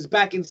focus is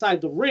back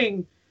inside the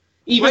ring,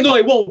 even though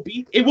it won't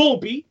be.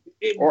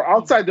 Or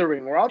outside the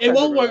ring. It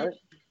won't work. Right?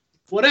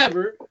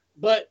 Whatever.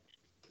 But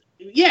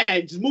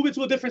just move it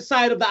to a different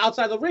side of the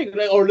outside of the ring,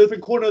 or a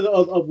different corner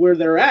of where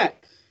they're at.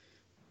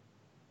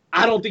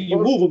 I don't think you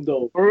move them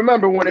though. But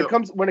remember, when it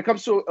comes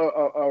to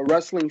a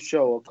wrestling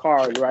show, a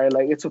card, right?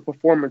 Like it's a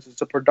performance,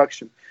 it's a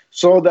production.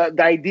 So the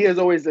idea is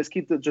always let's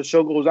keep the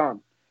show goes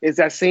on. It's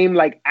that same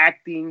like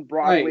acting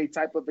Broadway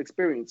type of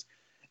experience.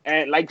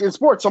 And like in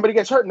sports, somebody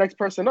gets hurt, next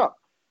person up.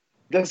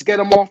 Just get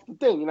them off the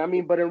thing, you know what I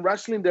mean? But in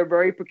wrestling, they're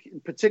very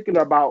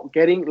particular about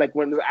getting, like,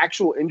 when there's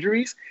actual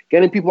injuries,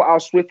 getting people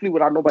out swiftly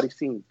without nobody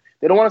seeing.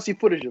 They don't want to see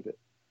footage of it.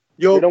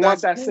 They don't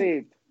want that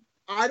saved.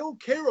 I don't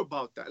care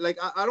about that. Like,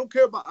 I don't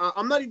care about...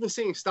 I'm not even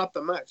saying stop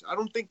the match. I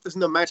don't think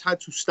the match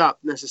had to stop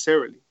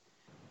necessarily.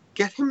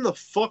 Get him the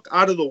fuck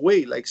out of the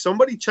way. Like,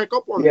 somebody check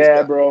up on this guy.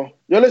 Yeah, bro.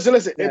 Yo, listen.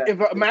 Yeah. If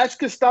a match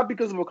could stop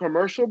because of a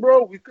commercial,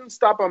 bro, we couldn't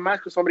stop a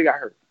match because somebody got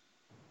hurt.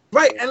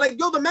 Right, and like,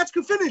 the match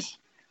could finish.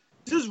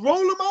 Just roll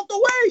him out the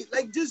way.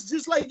 Like,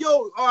 just like,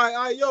 all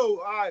right, you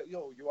all right,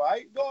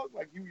 dog?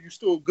 Like, you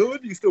still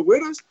good? You still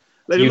with us?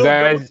 Like, you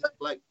guys,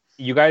 like,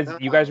 You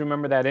guys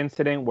remember that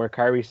incident where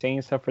Kairi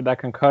Sane suffered that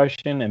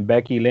concussion and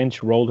Becky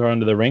Lynch rolled her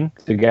under the ring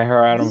to get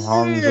her out of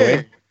harm's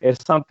way?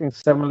 It's something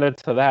similar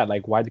to that.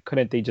 Like, why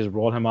couldn't they just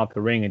roll him out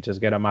the ring and just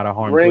get him out of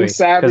harm's way? Ring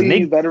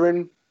savvy,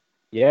 veteran.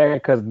 Yeah,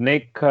 because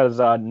Nick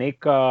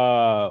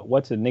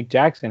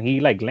Jackson, he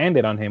like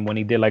landed on him when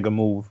he did like a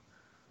move.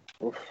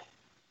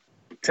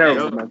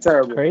 Terrible, man,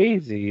 terrible.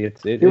 Crazy.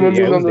 Human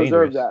beings don't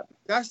deserve that.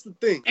 That's the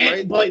thing,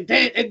 right? But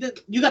then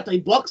you got the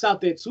Bucks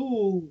out there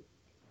too.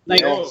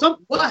 Like,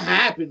 what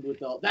happened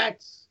with all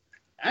that's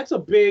a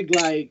big,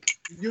 like,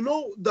 you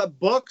know, the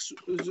Bucks.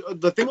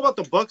 The thing about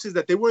the Bucks is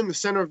that they were in the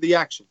center of the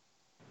action.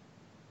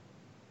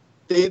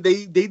 They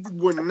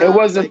were not. It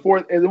wasn't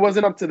it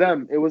wasn't up to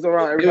them. It was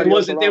around everybody. It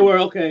wasn't. They were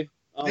okay.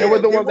 They were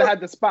the ones that had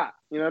the spot.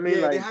 You know what I mean?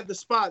 Yeah, like, they had the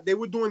spot. They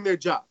were doing their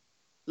job.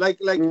 Like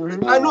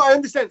Mm-hmm. I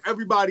understand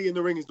everybody in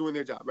the ring is doing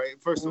their job, right?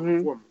 First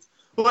and foremost.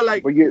 But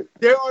like,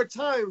 there are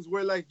times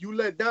where like you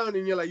let down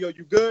and you're like, yo,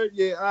 you good?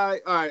 Yeah, all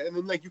right. And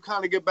then like you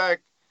kind of get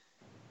back.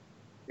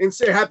 And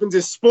it happens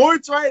in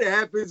sports, right? It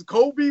happens.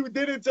 Kobe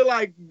did it to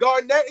like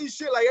Garnett and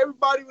shit. Like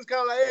everybody was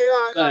kind of like, hey,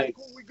 all right,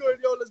 cool, we good,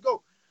 yo, let's go.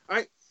 All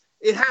right,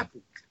 it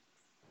happened.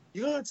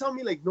 You're gonna tell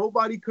me like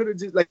nobody could have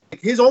just like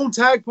his own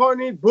tag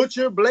partner,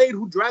 Butcher, Blade,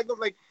 who dragged him,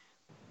 like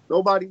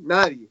nobody,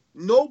 not you.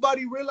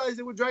 Nobody realized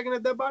they were dragging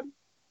that dead body.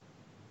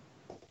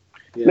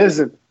 Yeah.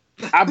 Listen,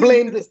 I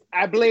blame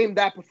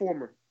that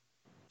performer.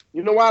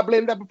 You know why I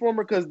blame that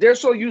performer? Because they're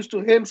so used to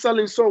him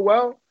selling so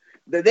well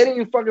that they didn't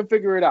even fucking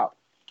figure it out.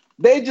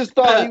 They just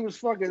thought he was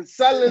fucking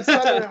selling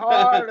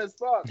hard as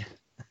fuck.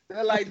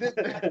 They're like,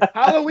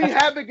 Halloween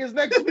Havoc is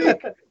next week.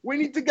 We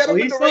need to get him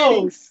in the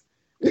ratings.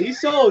 He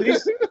sold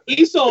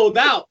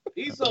out.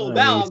 He sold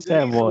out.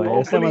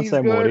 Hopefully he's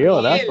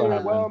good. That's what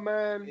happened. Well,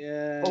 man.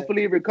 Yeah.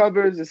 Hopefully he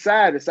recovers. It's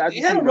sad. It's sad.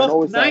 He had a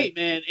rough night,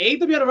 man.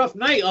 AEW had a rough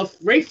night.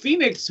 Ray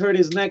Phoenix hurt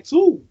his neck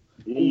too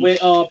with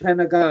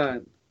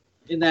Pentagon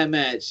in that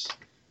match.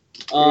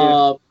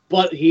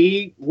 But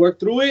he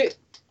worked through it.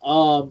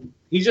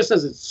 He just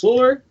says it's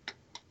sore,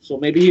 so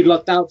maybe he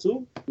lucked out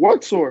too.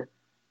 What sore?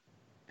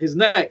 His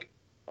neck.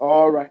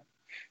 All right.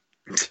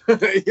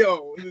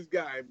 Yo, this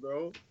guy,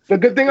 bro. The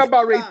good thing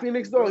about Ray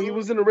Phoenix, though, he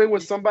was in the ring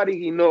with somebody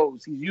he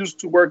knows. He's used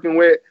to working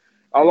with,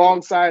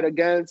 alongside,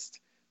 against.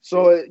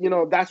 So, you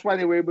know, that's why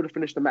they were able to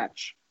finish the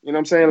match. You know what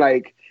I'm saying?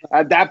 Like,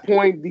 at that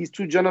point, these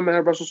two gentlemen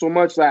have wrestled so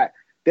much that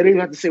they didn't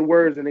even have to say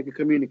words and they could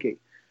communicate.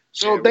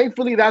 So,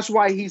 thankfully, that's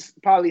why he's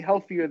probably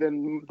healthier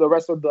than the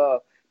rest of the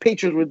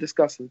patrons we're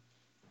discussing.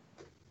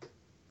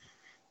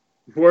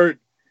 Word.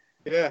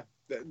 Yeah.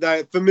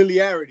 That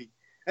familiarity.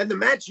 And the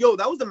match,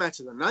 that was the match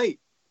of the night.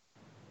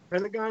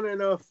 Pentagon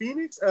and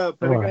Phoenix.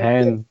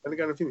 Pentagon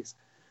and Phoenix.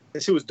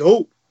 That shit was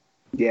dope.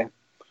 Yeah.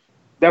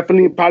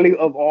 Definitely, probably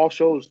of all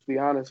shows, to be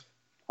honest,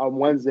 on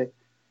Wednesday.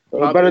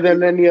 Better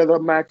than any other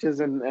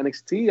matches in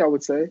NXT, I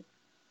would say.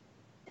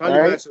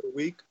 Probably match of the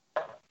week.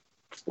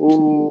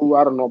 Ooh,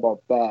 I don't know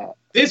about that.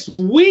 This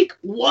week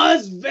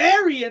was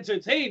very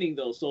entertaining,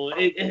 though. So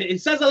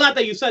it says a lot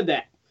that you said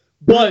that.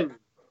 But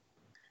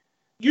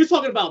you're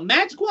talking about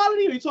match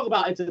quality, or you talking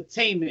about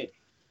entertainment?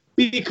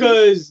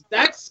 Because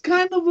that's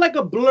kind of like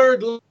a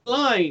blurred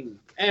line,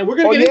 and we're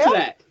gonna get into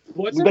that.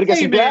 What's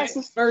entertainment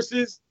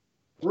versus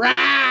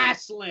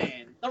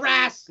wrestling? The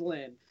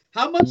wrestling.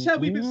 How much have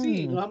we been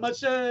seeing? How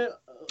much have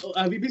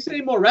we been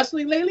seeing more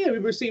wrestling lately? Have we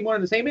been seeing more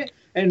entertainment?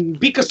 And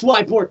Bika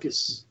Swy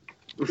Porkus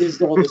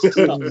is all this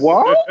stuff.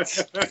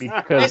 What?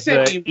 Because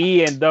the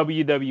E and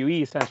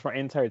WWE stands for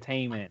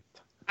entertainment.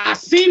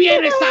 Así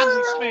viene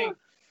Sandwich Spain.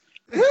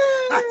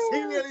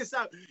 Así viene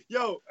Sandwich.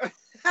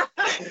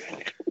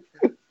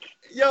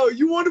 Yo,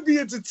 you want to be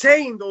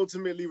entertained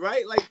ultimately,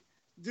 right? Like,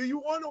 do you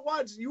want to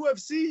watch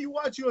UFC? You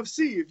watch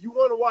UFC. If you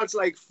want to watch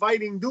like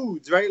fighting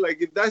dudes, right?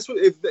 Like, if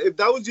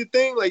that was your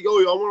thing, like, yo,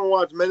 I want to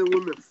watch men and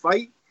women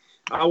fight.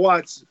 I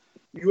watch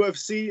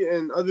UFC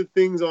and other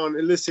things on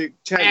illicit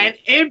channels. And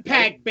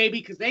Impact, baby,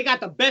 because they got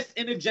the best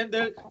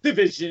intergender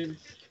division.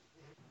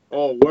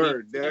 Oh,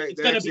 word! They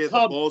actually have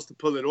the balls to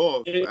pull it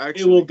off.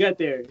 It will get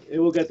there. It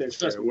will get there.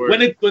 Trust me.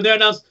 When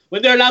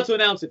they're allowed to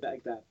announce it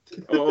like that.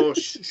 Oh,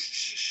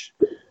 shh.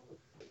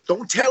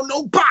 Don't tell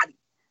nobody.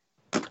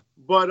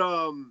 But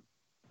I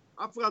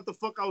forgot the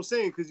fuck I was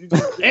saying because you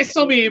just.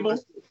 Eso mismo.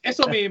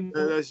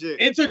 That's it.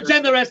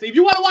 Intergender wrestling. If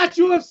you want to watch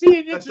UFC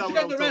and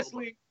intergender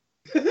wrestling.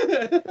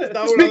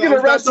 Speaking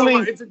of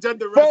wrestling,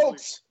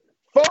 folks,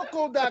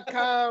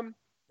 Focal.com.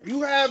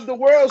 You have the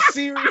World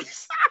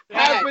Series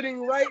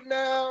happening right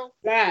now.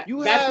 That's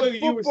what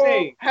you were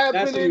saying.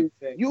 Happening.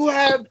 You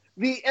have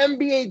the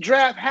NBA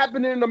draft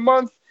happening in a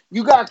month.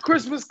 You got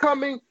Christmas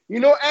coming. You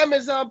know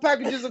Amazon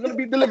packages are going to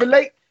be delivered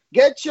late.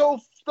 Get your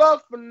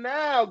stuff for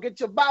now. Get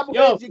your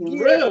bobbleheads, your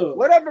gear,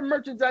 whatever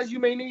merchandise you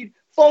may need.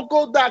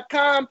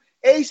 Focal.com,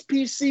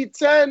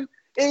 HPC10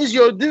 is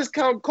your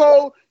discount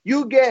code.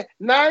 You get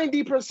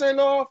 90%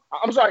 off.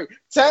 I'm sorry,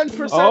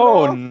 10% off.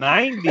 Oh,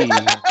 90.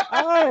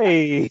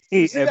 Ay,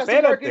 see, that's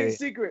the marketing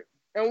secret.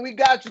 And we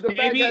got you. The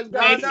maybe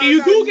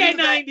you do get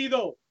 90,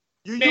 though.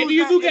 Maybe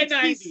you do get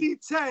 90.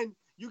 HPC10.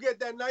 you get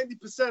that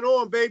 90%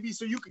 on, baby,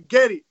 so you can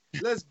get it.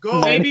 Let's go.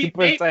 Maybe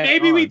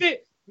we did.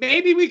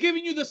 Maybe we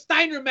giving you the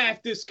Steiner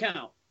math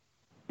discount.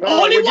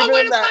 No, Only one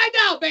way to find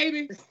out,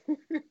 baby.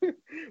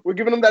 We're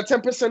giving them that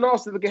 10%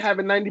 off so they can have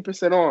it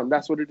 90% on.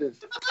 That's what it is.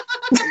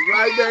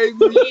 Right,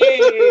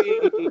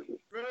 baby.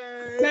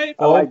 Right.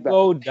 I like that.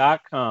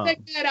 Foco.com.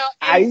 Check that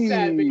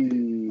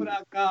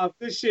out.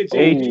 This shit,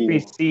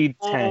 HBC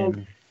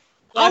 10.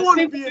 I want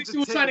to think be what he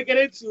was trying to get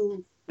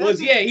into was,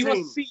 he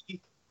wants to see.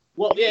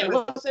 Well,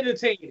 what's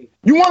entertaining?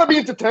 You want to be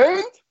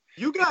entertained?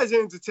 You guys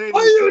are entertaining.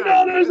 Are you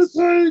not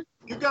entertained?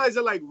 You guys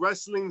are like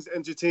wrestling's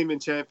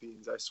entertainment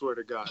champions. I swear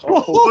to God.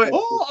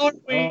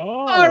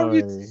 Are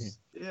we?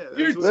 Yeah,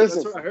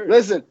 Listen, what I heard.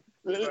 listen.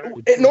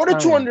 In order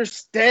to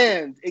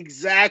understand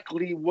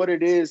exactly what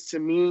it is to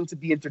mean to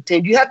be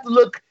entertained, you have to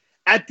look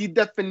at the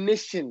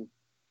definition.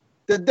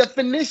 The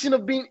definition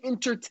of being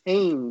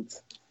entertained.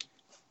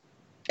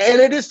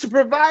 And it is to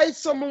provide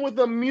someone with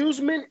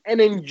amusement and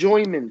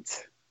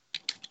enjoyment.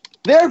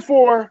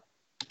 Therefore,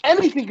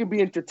 anything can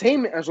be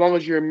entertainment as long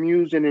as you're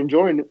amused and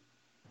enjoying it.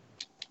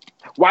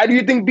 Why do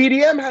you think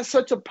BDM has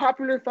such a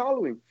popular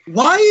following?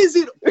 Why is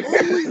it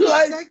always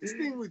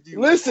texting with you?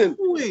 Listen.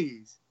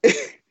 Always.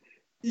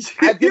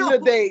 At the end of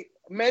the day,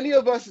 many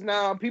of us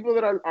now, people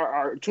that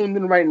are tuned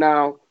in right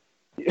now.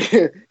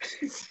 Wait,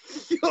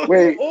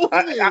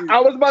 I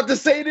was about to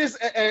say this,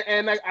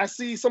 and I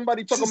see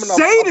somebody talking about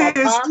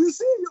this. You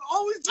see, you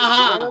always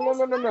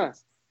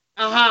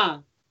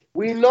no.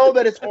 We know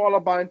that it's all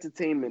about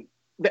entertainment.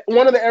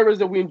 One of the eras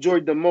that we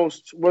enjoyed the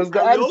most was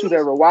the Attitude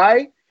Era.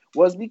 Why?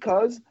 Was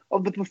because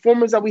of the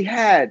performance that we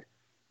had,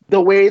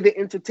 the way they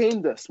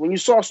entertained us. When you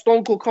saw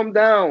Stone Cold come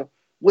down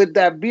with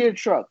that beer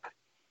truck,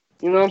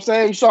 you know what I'm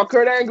saying? You saw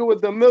Kurt Angle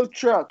with the milk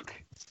truck.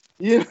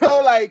 You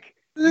know, like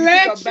you took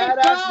a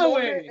badass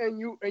moment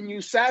and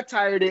you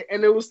satired it,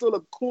 and it was still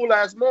a cool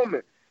ass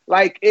moment.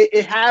 Like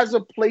it has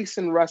a place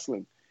in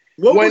wrestling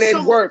when it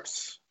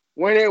works.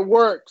 When it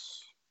works.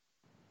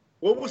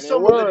 What was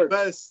some of the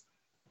best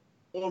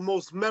or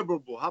most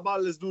memorable? How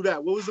about let's do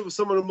that? What was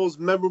some of the most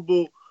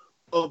memorable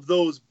of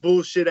those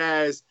bullshit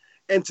ass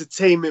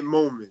entertainment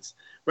moments?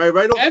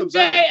 Right off MJF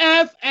the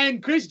bat.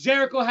 and Chris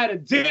Jericho had a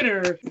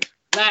dinner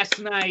last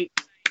night,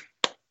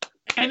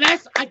 and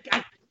that's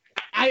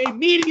I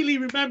immediately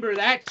remember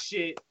that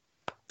shit.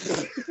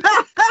 So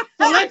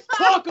let's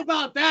talk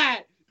about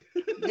that.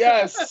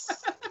 Yes,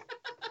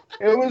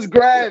 it was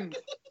grand.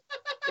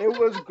 It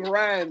was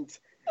grand.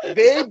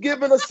 They've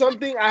given us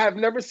something I have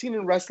never seen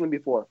in wrestling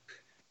before.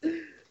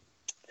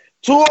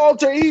 Two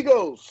alter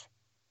egos.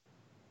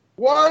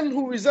 One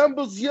who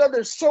resembles the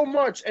other so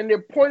much, and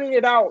they're pointing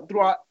it out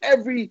throughout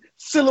every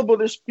syllable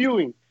they're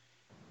spewing.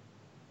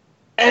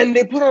 And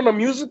they put on a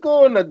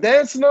musical and a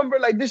dance number.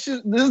 Like this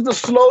is the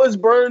slowest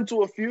burn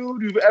to a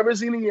feud you've ever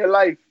seen in your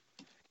life.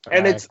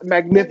 And it's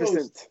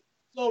magnificent.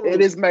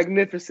 It is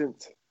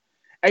magnificent.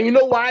 And you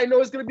know why I know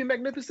it's going to be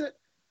magnificent?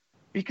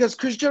 Because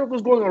Chris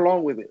Jericho's going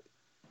along with it.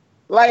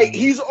 Like,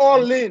 he's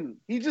all in.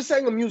 He's just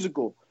saying a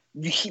musical.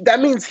 That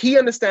means he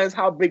understands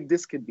how big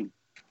this could be.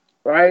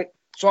 Right?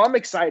 So I'm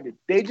excited.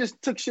 They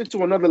just took shit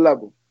to another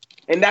level.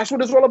 And that's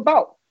what it's all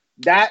about.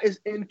 That is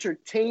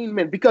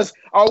entertainment. Because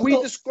are we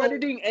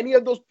discrediting any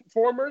of those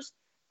performers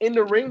in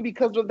the ring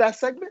because of that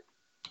segment?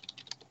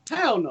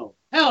 Hell no.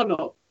 Hell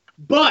no.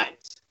 But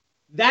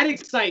that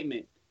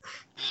excitement,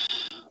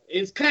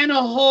 it's kind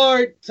of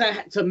hard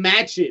to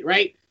match it,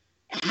 right?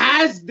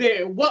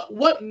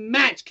 What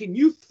match can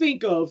you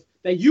think of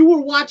that you were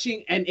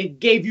watching and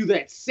it gave you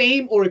that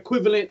same or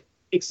equivalent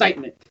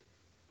excitement?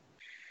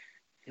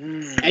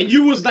 And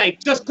you was like,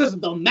 just because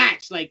of the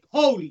match, like,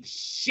 holy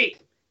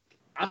shit.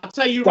 I'll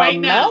tell you right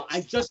now, I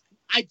tell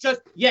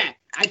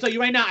you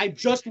right now, I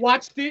just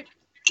watched it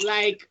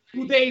like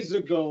 2 days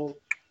ago.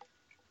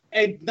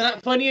 And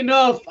not funny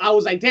enough, I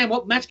was like, damn,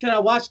 what match can I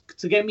watch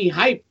to get me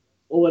hype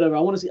or whatever?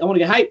 I want to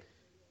get hype.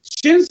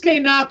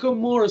 Shinsuke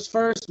Nakamura's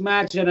first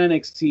match at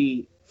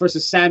NXT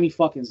versus Sami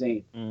fucking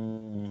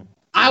Zayn.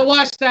 I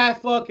watched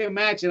that fucking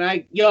match and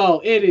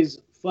it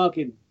is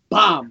fucking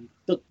bomb.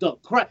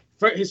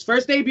 For his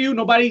first debut,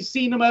 nobody's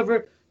seen him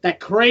ever. That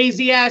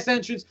crazy ass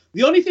entrance.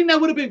 The only thing that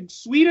would have been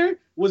sweeter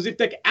was if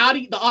the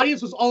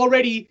audience was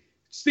already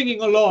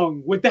singing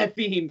along with that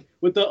theme,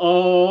 with the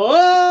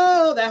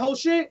that whole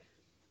shit.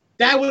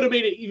 That would have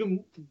made it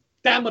even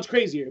that much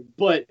crazier.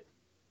 But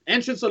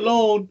entrance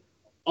alone,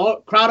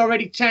 crowd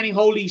already chanting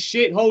holy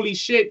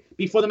shit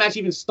before the match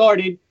even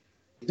started.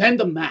 Then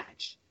the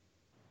match.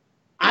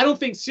 I don't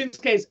think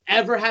Shinsuke has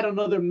ever had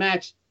another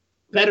match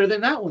better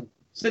than that one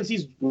since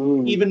he's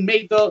even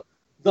made the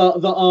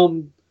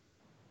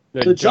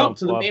jump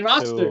to the main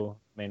roster.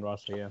 Main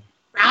roster, yeah.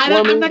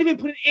 I'm not even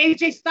putting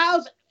AJ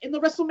Styles in the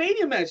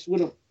WrestleMania match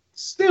with him.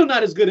 Still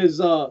not as good as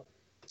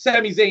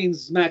Sami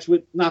Zayn's match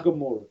with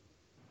Nakamura.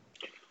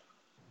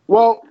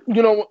 Well,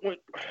 you know,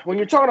 when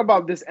you're talking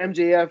about this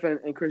MJF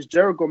and Chris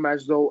Jericho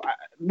match, though,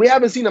 we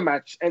haven't seen a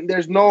match, and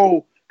there's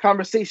no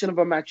conversation of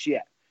a match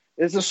yet.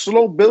 It's a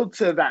slow build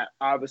to that,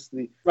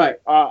 obviously. Right.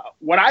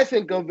 What I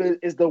think of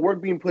is the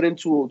work being put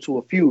into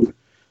a feud.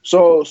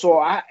 So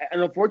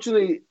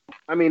unfortunately,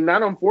 I mean,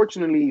 not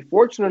unfortunately,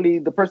 fortunately,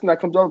 the person that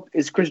comes up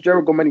is Chris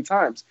Jericho many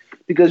times,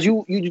 because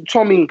you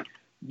told me,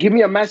 give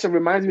me a match that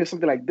reminds me of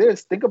something like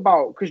this. Think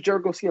about Chris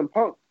Jericho, CM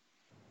Punk.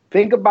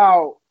 Think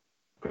about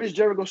Chris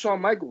Jericho,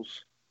 Shawn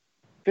Michaels.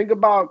 Think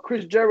about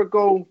Chris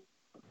Jericho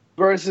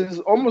versus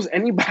almost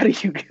anybody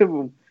you give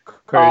him.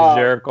 Chris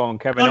Jericho and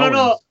Kevin Owens.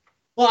 No.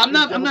 Well, I'm Chris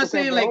not Jericho,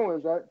 saying Kevin like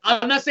Owens, right?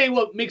 I'm not saying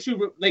what makes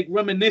you like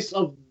reminisce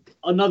of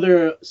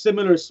another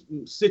similar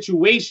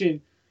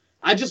situation.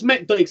 I just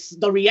meant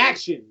the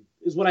reaction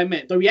is what I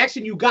meant. The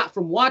reaction you got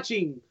from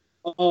watching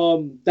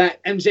that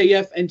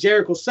MJF and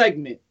Jericho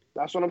segment.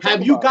 That's what I'm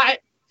talking about.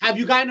 Have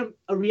you gotten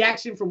a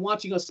reaction from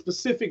watching a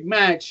specific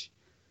match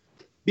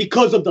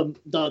because of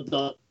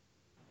the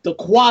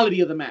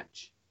quality of the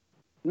match?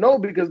 No,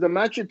 because the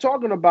match you're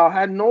talking about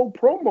had no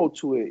promo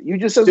to it. You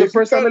just said the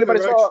first time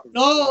anybody saw.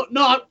 No,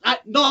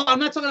 I'm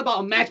not talking about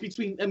a match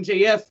between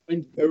MJF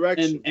and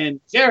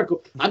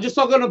Jericho. I'm just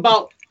talking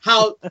about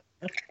how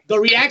the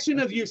reaction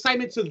of the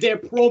excitement to their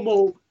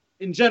promo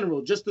in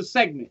general, just the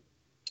segment.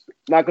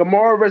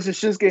 Nakamura versus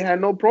Shinsuke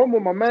had no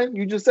promo, my man.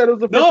 You just said it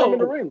was the first time in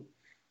the ring.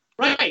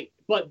 Right,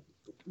 but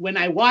when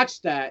I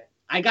watched that,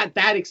 I got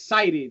that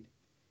excited,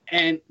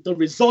 and the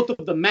result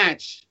of the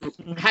match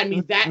had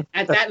me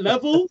at that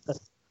level.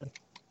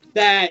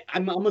 That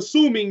I'm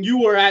assuming you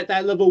were at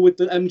that level with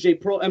the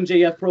MJF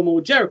promo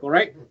with Jericho,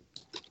 right?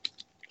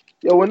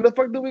 Yo, when the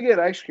fuck did we get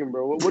ice cream,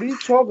 bro? What are you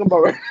talking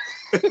about?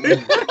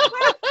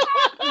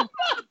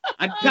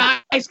 I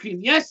got ice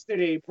cream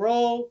yesterday,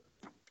 bro.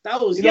 That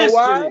was you know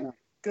yesterday. Why?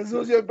 Because it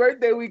was your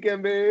birthday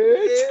weekend,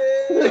 bitch.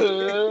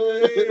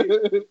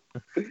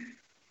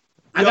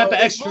 I got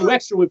the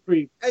extra with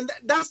cream. And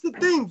that's the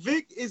thing,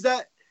 Vic, is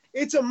that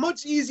it's a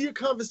much easier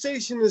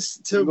conversation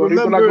to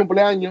remember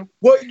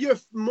what your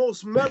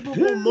most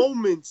memorable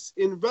moments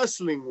in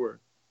wrestling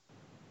were.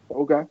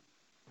 Okay.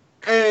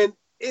 And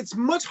it's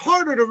much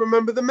harder to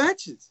remember the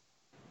matches.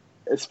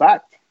 It's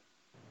fact.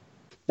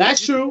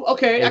 That's true.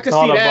 Okay, I can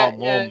see that.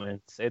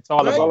 Moments. It's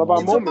all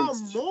about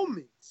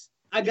moments.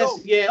 I guess.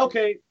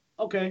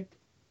 Okay.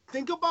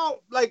 Think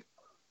about like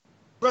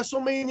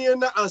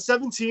WrestleMania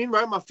 17,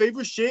 right? My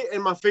favorite shit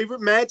and my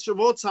favorite match of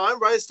all time,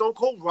 right? Stone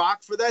Cold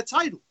Rock for that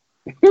title.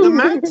 The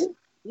match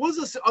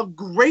was a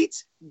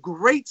great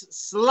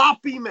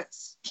sloppy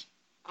mess.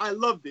 I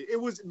loved it.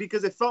 It was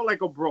because it felt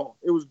like a brawl.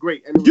 It was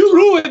great. And you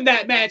ruined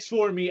that match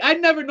for me. I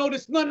never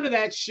noticed none of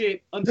that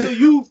shit until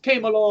you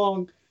came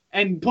along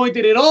and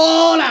pointed it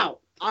all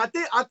out. I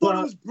thought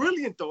it was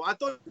brilliant though. I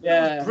thought it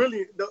was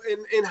brilliant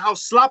in how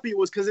sloppy it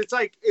was, because it's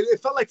like it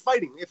felt like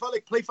fighting. It felt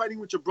like play fighting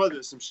with your brother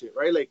or some shit,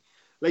 right? Like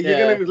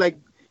you're gonna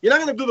you're not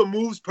gonna do the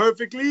moves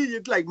perfectly. You're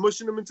like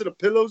mushing them into the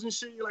pillows and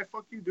shit. You're like,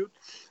 fuck you, dude.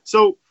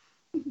 So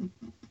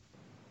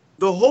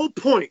the whole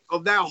point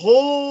of that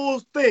whole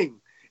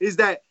thing is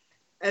that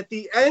at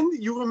the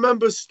end you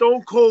remember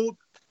Stone Cold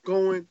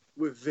going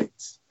with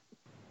Vince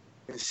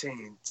and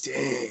saying,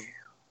 "Damn,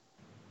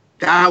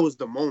 that was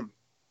the moment."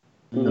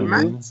 Mm-hmm. The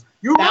match.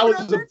 That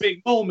was a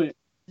big moment.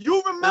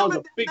 You remember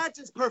that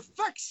match's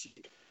perfection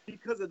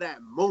because of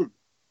that moment.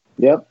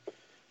 Yep.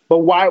 But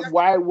what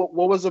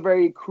was a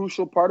very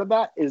crucial part of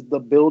that is the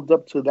build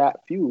up to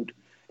that feud.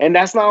 And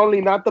that's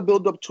not the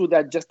build up to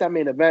that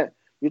main event.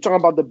 You're talking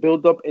about the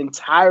build up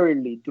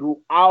entirely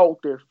throughout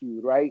their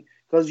feud, right?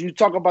 Because you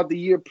talk about the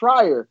year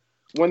prior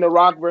when The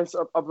Rock went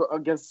up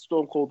against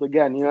Stone Cold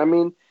again, you know what I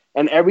mean?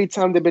 And every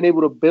time they've been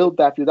able to build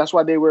that feud, that's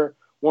why they were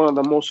one of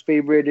the most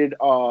favorited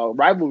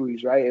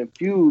rivalries, right? And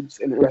feuds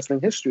in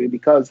wrestling history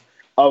because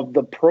of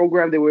the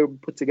program they were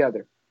put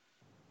together.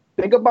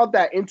 Think about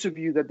that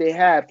interview that they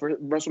had for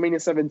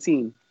WrestleMania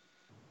 17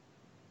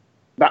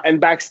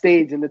 and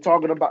backstage, and they're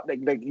talking about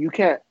like you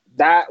can't.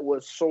 That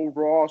was so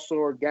raw, so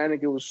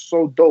organic. It was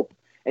so dope,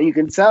 and you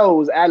can tell it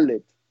was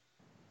ad-libbed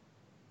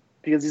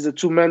because these are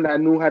two men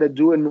that knew how to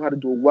do it and knew how to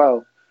do it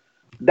well.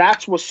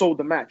 That's what sold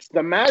the match.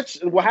 The match,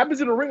 what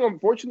happens in the ring,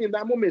 unfortunately, in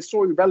that moment is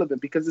so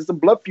irrelevant because it's a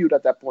blood feud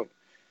at that point.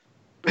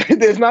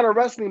 There's not a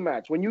wrestling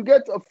match. When you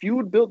get a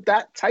feud built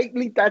that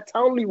tightly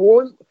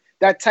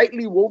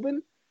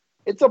woven,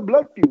 it's a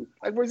blood feud.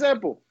 Like, for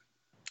example,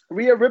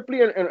 Rhea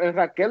Ripley and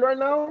Raquel right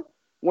now,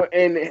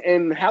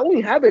 and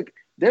Halloween Havoc,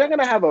 they're not going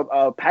to have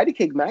a patty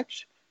cake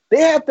match.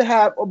 They have to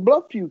have a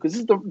blood feud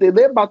because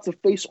they're about to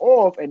face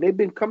off, and they've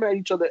been coming at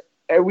each other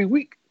every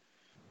week.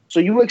 So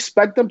you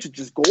expect them to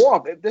just go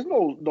off. If there's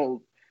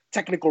no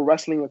technical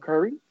wrestling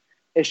occurring,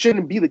 it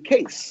shouldn't be the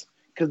case.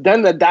 Because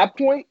then at that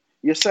point,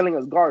 you're selling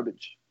us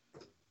garbage.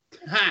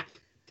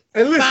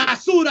 And listen,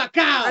 basura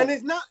cow. And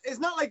it's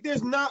not like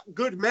there's not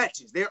good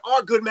matches. There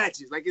are good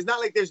matches. Like, it's not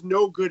like there's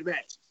no good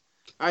matches.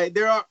 All right,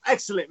 there are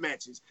excellent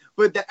matches.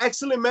 But the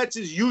excellent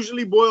matches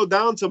usually boil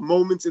down to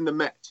moments in the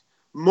match.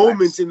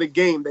 Moments in the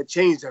game that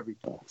changed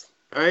everything. All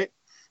right?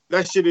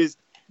 That shit is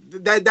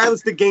that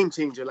was the game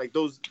changer. Like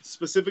those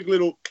specific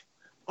little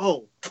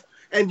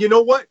and you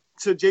know what?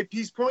 To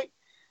JP's point,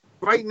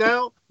 right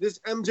now, this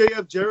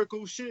MJF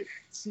Jericho shit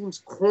seems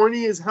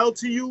corny as hell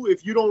to you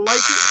if you don't like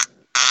it.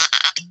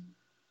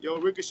 Yo,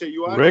 Ricochet,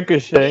 you out?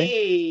 Ricochet.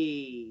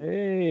 Hey.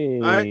 Hey.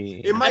 All right?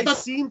 It might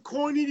seem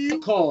corny to you,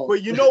 Call.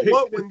 but you know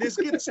what? When this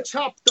gets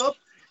chopped up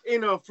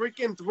in a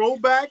freaking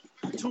throwback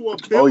to a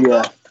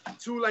build-up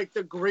to like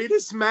the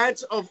greatest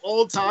match of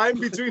all time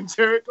between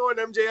Jericho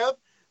and MJF,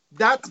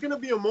 that's gonna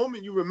be a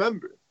moment you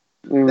remember.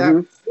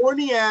 That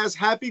corny ass,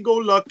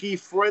 happy-go-lucky,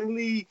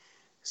 friendly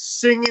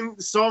singing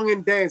song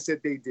and dance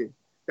that they did.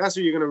 That's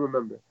what you're gonna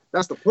remember.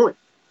 That's the point.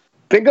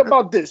 Think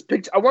about this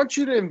picture. I want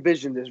you to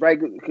envision this, right?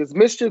 Because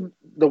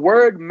the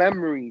word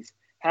memories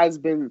has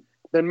been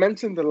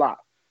mentioned a lot.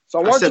 So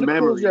I want you to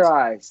close your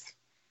eyes,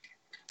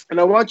 and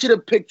I want you to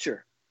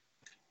picture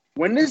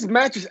when this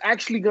match is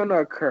actually gonna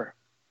occur.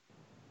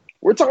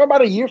 We're talking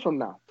about a year from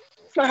now.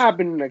 It's not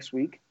happening next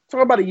week. It's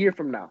talking about a year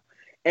from now.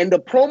 And the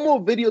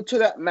promo video to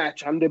that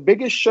match on the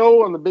biggest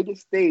show on the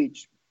biggest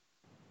stage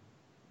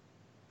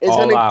is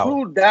going to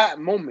include that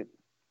moment.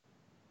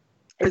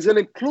 It's going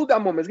to include that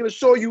moment. It's going to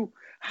show you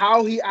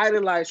how he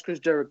idolized Chris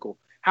Jericho,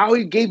 how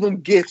he gave him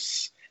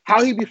gifts,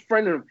 how he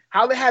befriended him,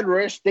 how they had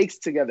rare steaks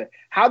together,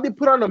 how they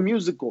put on a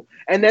musical.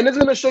 And then it's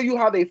going to show you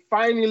how they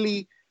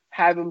finally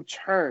have him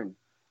turn.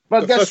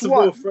 But guess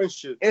what?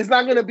 It's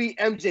not going to be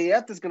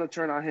MJF that's going to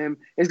turn on him.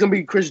 It's going to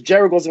be Chris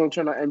Jericho's going to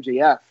turn on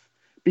MJF.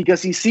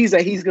 Because he sees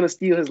that he's going to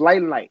steal his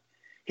limelight.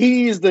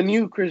 He is the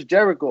new Chris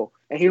Jericho,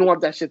 and he don't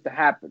want that shit to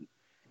happen.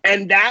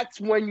 And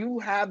that's when you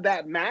have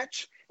that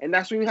match, and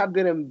that's when you have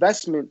that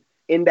investment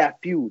in that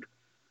feud.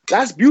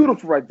 That's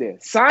beautiful right there.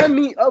 Sign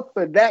me up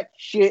for that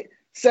shit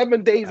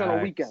 7 days on a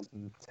weekend.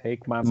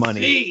 Take my money.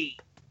 See,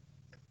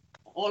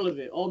 all of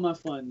it, all my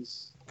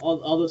funds,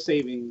 all the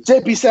savings.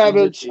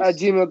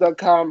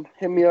 JPSavage@gmail.com.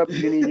 Hit me up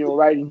if you need your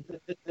writing.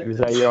 Is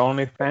that your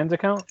OnlyFans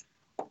account?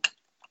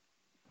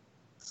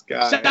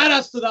 Shout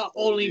outs to the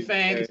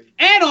OnlyFans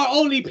and our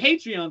Only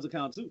Patreons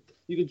account too.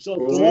 You can show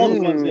all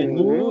the funds there.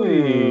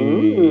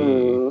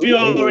 You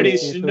already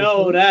should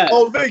know that.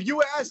 Oh, Vic, you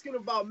were asking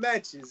about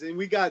matches, and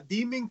we got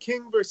Demon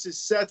King versus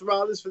Seth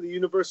Rollins for the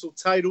Universal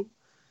title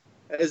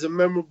as a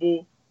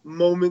memorable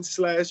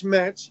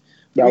moment/match.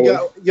 We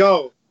got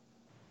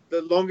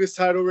the longest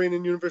title reign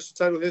in Universal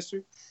title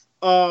history.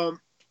 And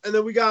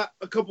then we got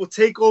a couple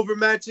takeover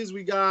matches.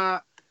 We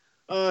got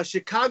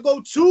Chicago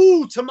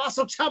 2,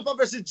 Tommaso Ciampa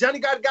versus Johnny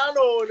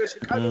Gargano in the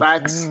Chicago.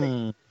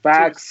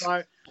 Facts.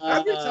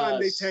 Every time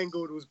they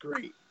tangled was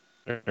great.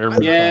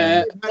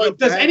 Yeah. But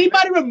does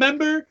anybody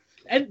remember,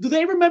 and do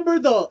they remember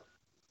the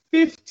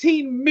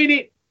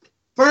 15-minute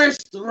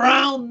first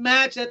round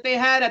match that they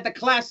had at the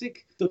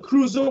Classic, the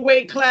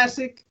Cruiserweight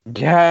Classic?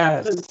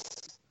 Yes.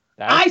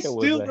 I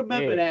still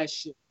remember that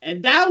shit.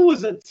 And that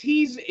was a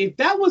teaser. If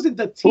that wasn't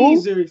the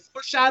teaser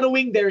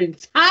foreshadowing their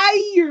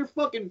entire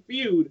fucking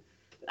feud,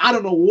 I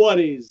don't know what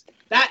is.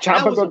 That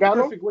was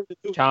Gargano? a perfect way to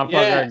do it. Ciampa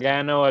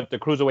Gargano at the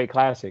Cruiserweight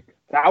Classic.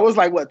 That was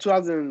like, what,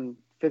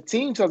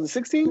 2015,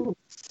 2016?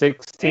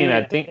 16,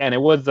 I think. And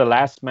it was the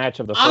last match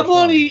of the first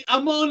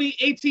I'm only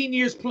 18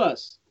 years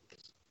plus.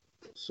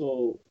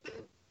 So,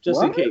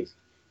 just in case.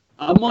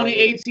 I'm only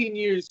 18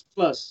 years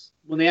plus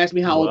when they ask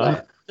me how old I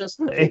am. Just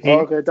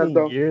okay, that's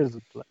dope. Years.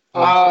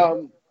 I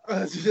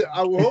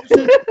will hope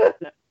so.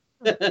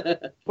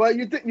 But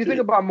you think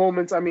about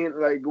moments. I mean,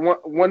 like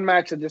one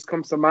match that just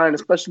comes to mind,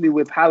 especially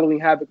with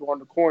Halloween Havoc on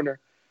the corner.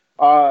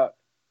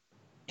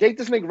 Jake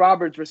the Snake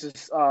Roberts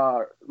versus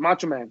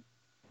Macho Man.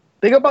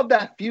 Think about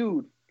that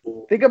feud.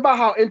 Think about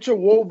how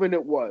interwoven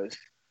it was.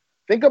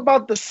 Think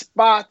about the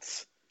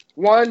spots.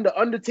 One, the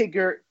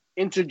Undertaker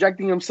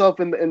interjecting himself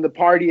in the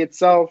party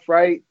itself,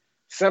 right?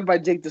 Sent by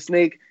Jake the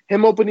Snake.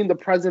 Him opening the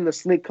present, the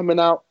snake coming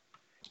out.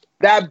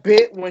 That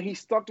bit when he's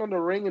stuck on the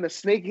ring and the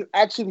snake is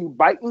actually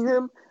biting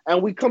him,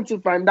 and we come to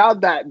find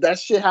out that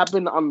shit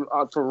happened on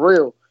for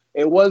real.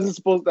 It wasn't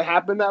supposed to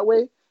happen that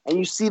way. And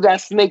you see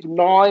that snake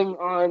gnawing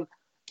on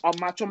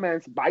Macho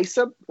Man's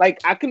bicep. Like,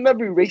 I can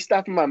never erase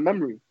that from my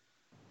memory.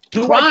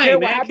 Do I care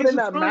what happened in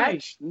that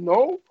match?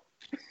 No.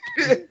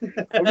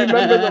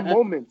 Remember the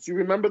moments. You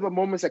remember the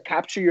moments that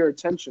capture your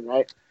attention,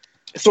 right?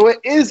 So it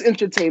is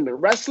entertainment.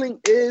 Wrestling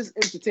is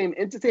entertainment.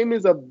 Entertainment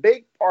is a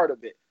big part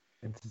of it.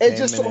 It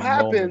just so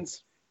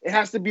happens it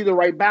has to be the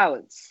right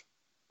balance.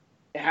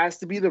 It has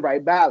to be the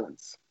right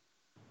balance.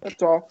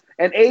 That's all.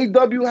 And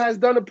AEW has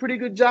done a pretty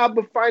good job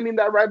of finding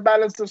that right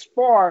balance thus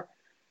far,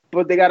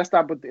 but they got to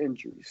stop with the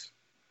injuries.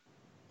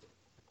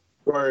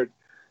 Word.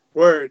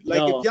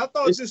 Like, if y'all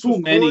thought this was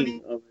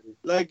corny,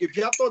 if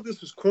y'all thought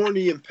this was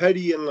corny and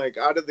petty and like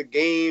out of the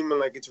game and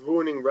like it's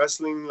ruining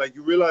wrestling, like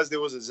you realize there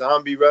was a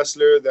zombie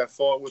wrestler that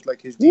fought with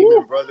like his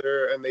demon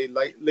brother and they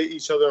lit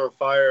each other on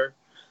fire.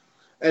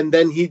 And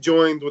then he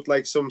joined with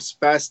like some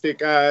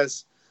spastic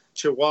ass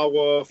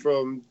Chihuahua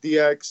from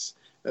DX.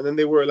 And then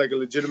they were like a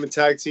legitimate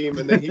tag team.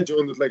 And then he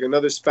joined with like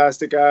another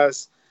spastic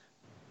ass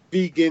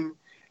vegan.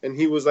 And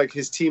he was like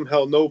his Team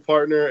Hell No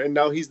partner. And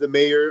now he's the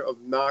mayor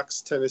of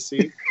Knox,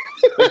 Tennessee.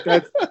 Like,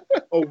 that's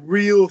a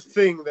real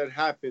thing that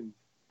happened.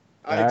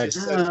 I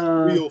just said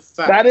real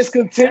fact. That is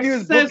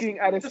continuous booking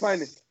at its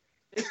finest.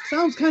 It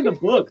sounds kind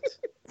of booked.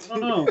 I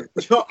don't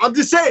know. I'm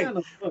just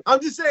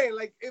saying,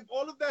 like, if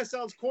all of that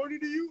sounds corny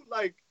to you,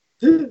 like,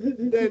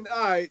 then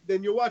all right,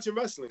 then you're watching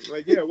wrestling.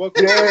 Like, yeah,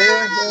 welcome.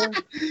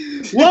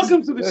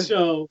 Welcome to the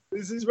show.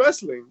 This is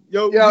wrestling.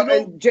 Yo, Yo, you know,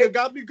 and Jay- the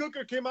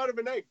Gobbledygooker came out of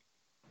an egg.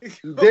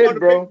 Did,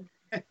 bro.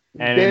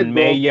 And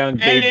Mae Young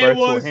gave birth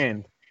to a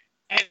hand.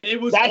 And it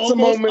was That's a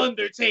almost moment.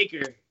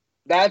 Undertaker.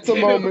 That's a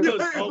moment.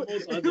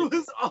 It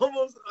was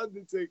almost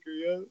Undertaker,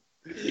 yo.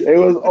 It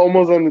was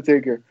almost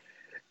Undertaker.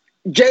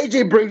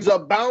 JJ brings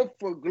up Bound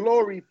for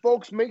Glory.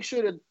 Folks, make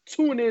sure to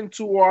tune in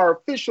to our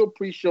official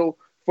pre-show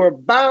for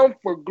Bound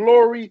for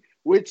Glory,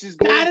 which is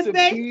going to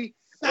be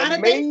an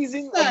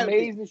amazing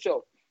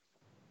show.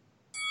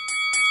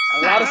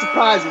 A lot of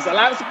surprises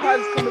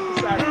coming this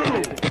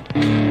Saturday.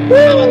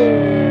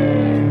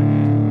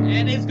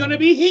 And it's going to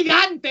be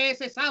gigante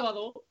ese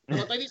sábado.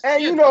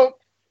 And you know,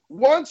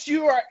 once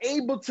you are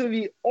able to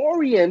be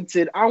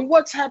oriented on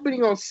what's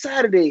happening on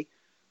Saturday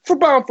for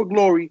Bound for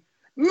Glory,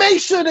 make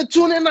sure to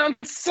tune in on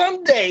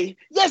Sunday.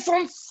 Yes,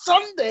 on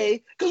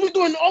Sunday, because we're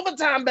doing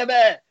overtime,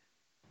 baby.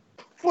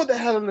 For the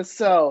Hell in a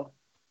Cell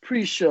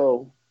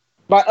pre-show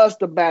by us,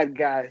 the bad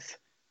guys.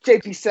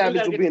 JP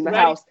Savage will be in the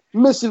house.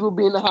 Missy will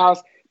be in the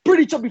house.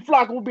 Pretty Chubby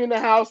Flock will be in the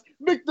house.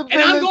 Victor and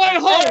I'm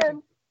going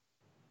home.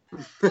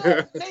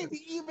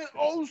 Maybe even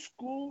old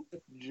school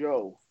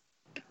Joe.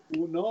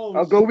 Who knows?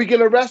 A good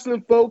weekend of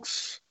wrestling,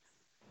 folks.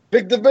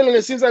 Victor Villain,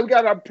 it seems like we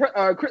got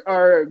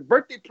our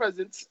birthday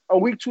presents a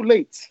week too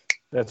late.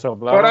 That's all.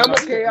 But I'm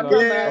okay. I'm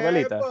not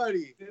mad.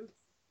 Buddy.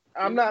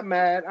 I'm not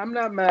mad. I'm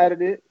not mad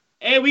at it.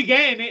 Hey, we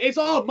getting it. It's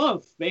all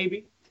month,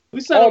 baby. We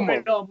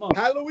celebrate all month.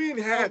 Halloween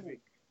Havoc.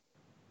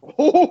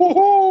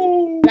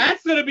 Oh,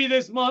 that's gonna be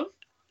this month.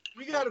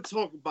 We gotta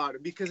talk about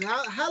it because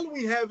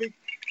Halloween Havoc,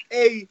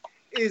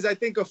 is I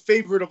think a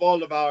favorite of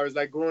all of ours.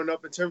 Like growing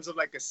up in terms of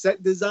like a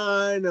set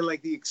design and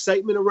like the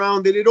excitement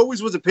around it. It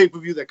always was a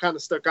pay-per-view that kind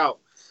of stuck out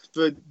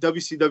for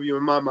WCW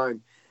in my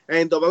mind.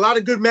 And a lot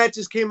of good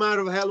matches came out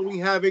of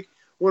Halloween Havoc.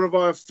 One of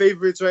our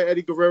favorites, right?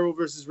 Eddie Guerrero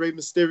versus Rey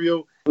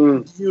Mysterio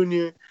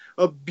Jr.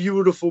 A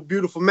beautiful,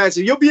 beautiful match.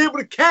 And you'll be able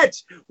to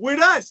catch with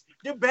us,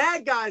 the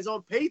bad guys,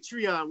 on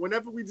Patreon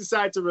whenever we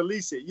decide to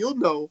release it. You'll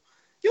know.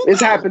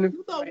 It's happening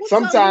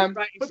sometime.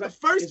 But the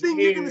first thing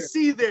you're going to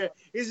see there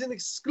is an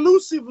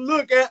exclusive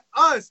look at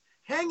us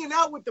hanging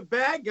out with the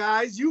bad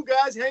guys, you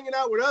guys hanging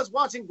out with us,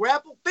 watching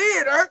Grapple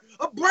Theater,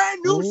 a brand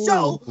new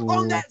show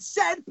on that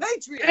said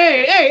Patreon.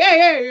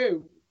 Hey.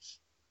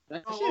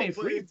 That shit ain't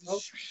free, bro.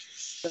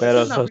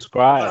 Better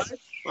subscribe.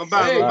 I'm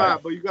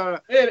back, but you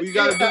gotta hit me with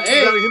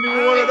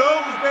one of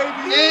those,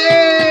 baby.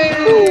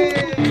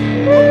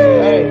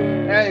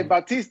 Hey,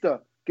 Batista,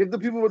 give the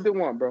people what they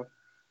want, bro.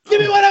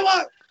 Give me what I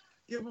want.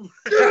 Give me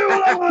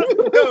what I want.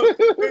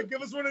 Hey,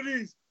 give us one of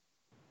these.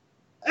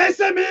 Ese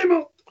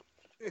mismo.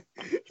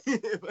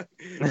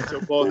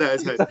 Your bald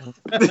ass head.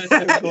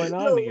 What's going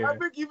on here? I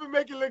think you even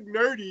make it look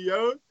nerdy,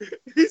 yo.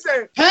 He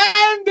said,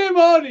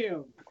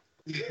 Pandemonium.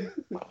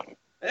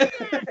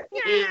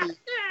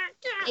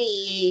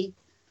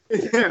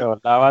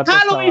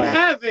 Halloween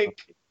Havoc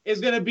is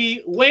gonna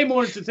be way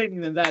more entertaining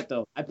than that,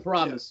 though. I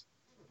promise.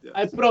 Yes.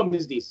 I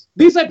promise this.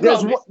 I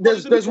promise.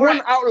 There's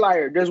one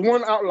outlier. There's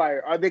one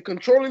outlier. Are they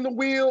controlling the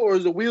wheel, or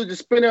is the wheel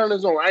just spinning on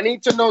its own? I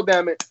need to know,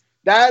 damn it.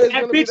 That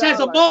bitch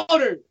has a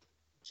motor.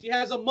 She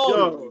has a motor.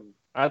 Yo.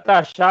 I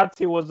thought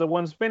Shotzi was the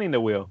one spinning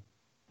the wheel.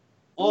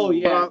 Oh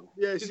yeah,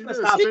 yeah. She can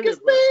spin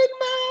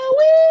my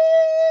wheel.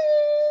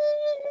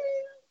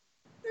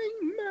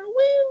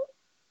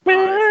 How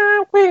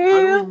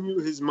do we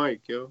mute his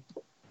mic, yo?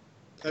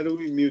 How do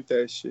we mute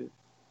that shit?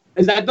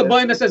 Is that the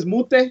button that says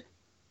mute?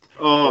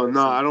 Oh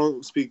no, I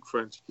don't speak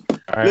French.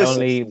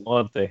 Only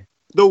monte.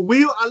 The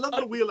wheel, I love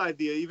the wheel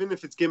idea, even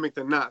if it's gimmicked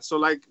or not. So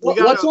like, we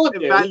gotta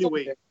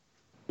evaluate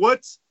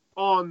what's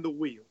on the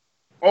wheel.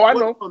 Oh, I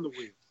know. On the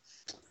wheel.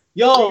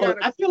 Yo,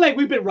 I feel like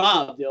we've been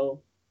robbed, yo.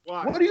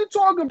 Why? What are you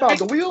talking about?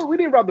 The wheel? We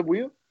didn't rob the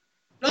wheel.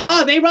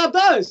 No, they robbed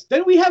us.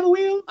 Didn't we have a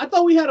wheel? I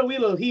thought we had a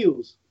wheel of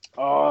heels.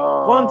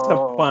 Oh. Once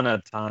upon a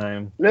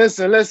time.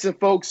 Listen,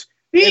 folks.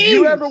 If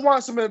you ever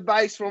want some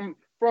advice from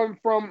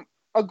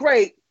a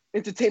great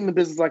entertainment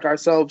business like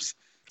ourselves,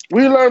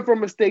 we learn from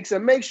mistakes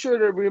and make sure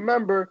to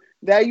remember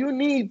that you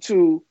need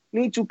to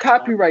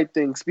copyright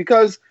things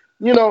because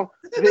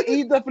the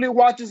E definitely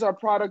watches our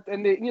product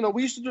and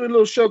we used to do a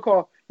little show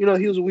called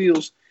Heels and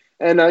Wheels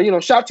and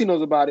Shotzi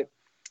knows about it,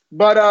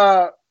 but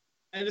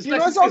it's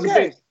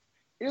okay.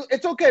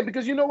 It's okay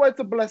because you know what? It's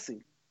a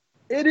blessing.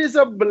 It is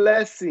a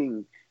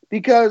blessing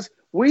because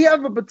we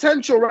have a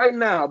potential right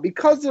now.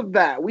 Because of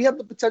that, we have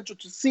the potential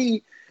to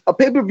see a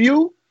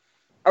pay-per-view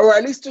or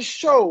at least a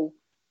show,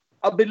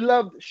 a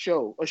beloved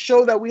show, a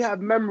show that we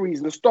have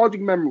memories,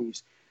 nostalgic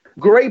memories,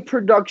 great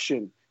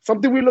production,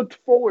 something we looked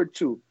forward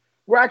to.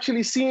 We're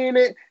actually seeing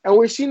it, and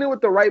we're seeing it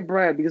with the right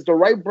brand because the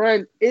right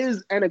brand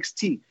is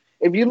NXT.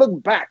 If you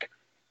look back,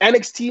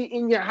 NXT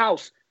in your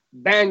house,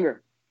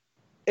 banger.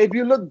 If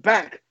you look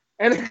back,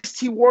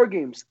 NXT War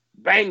Games,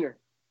 banger.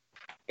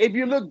 If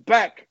you look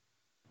back,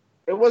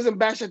 it wasn't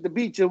Bash at the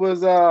Beach. It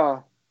was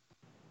I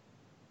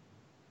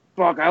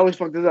always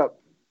fucked this up.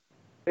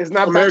 It's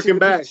not American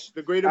Bash.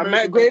 The Great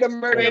American Great Bash.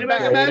 American Bash.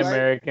 Bash. Great right?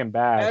 American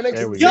Bash. NXT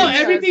There we Yo, go.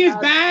 everything is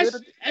has bash.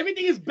 good-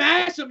 Everything is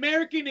bash,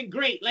 American, and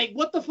great. Like,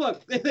 what the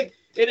fuck? Like,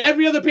 in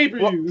every other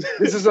pay-per-view.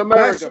 This is Bash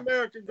America.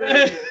 American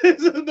Great.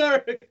 It's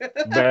America.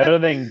 Better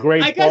than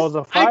Great Balls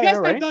of Fire, I guess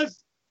right?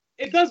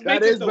 it does make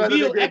That us is the better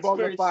wheel than Great Balls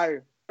of experts,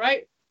 Fire.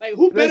 right? Like,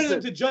 who better Listen.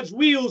 than to judge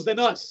wheels than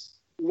us?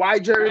 Why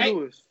Jerry Right?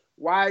 Lewis?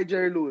 Why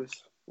Jerry Lewis?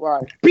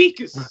 Why?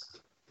 Beakers.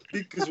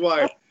 Because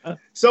why?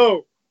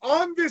 So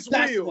on this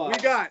That's wheel, why. we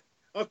got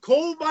a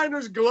coal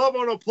miner's glove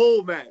on a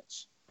pole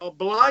match, a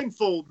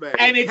blindfold match,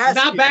 And it's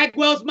casket. not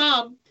Bagwell's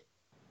mom.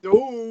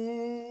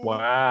 Ooh,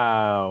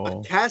 Wow.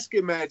 a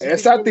casket match. You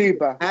Esa think we're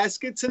gonna tipa. get a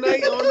casket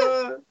tonight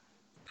on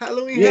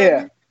Halloween. Yeah.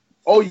 Havoc?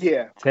 Oh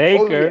yeah. Take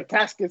Oh her. yeah.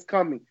 Casket's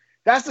coming.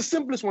 That's the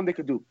simplest one they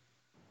could do.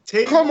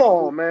 Tables, Come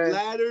on, man.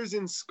 Ladders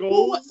and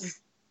skulls.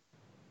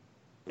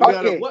 We Fuck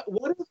got it. a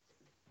What is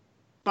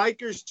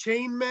biker's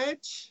chain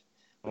match.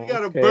 We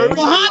got a Okay. buried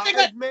Well, how they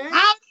alive gonna- match.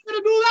 how are you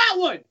gonna do that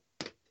one?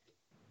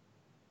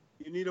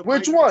 You need a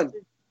Which biker's one?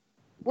 chain-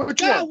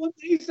 Which That one? one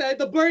he said,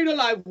 the buried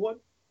alive one.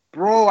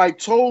 Bro, I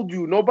told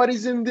you,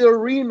 nobody's in the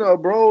arena,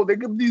 bro. They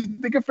can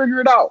figure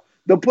it out.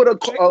 They'll put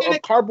a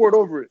cardboard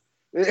over it.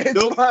 It's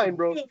Nope. fine,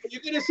 bro.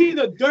 You're gonna see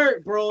the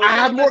dirt, bro. I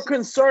have more That's-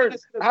 concern.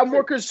 I have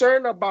more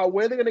concern about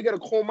where they're gonna get a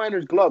coal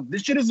miner's glove.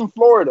 This shit is in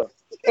Florida.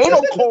 Ain't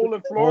no coal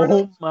in Florida.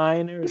 Coal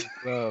Miners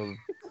Club.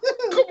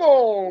 Come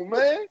on,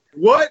 man.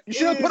 What? You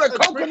should have is put a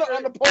coconut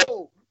on the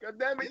pole. God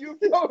damn it, you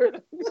in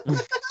Florida.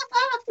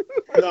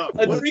 No,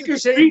 A what's drinker a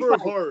street chamber of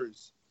fight.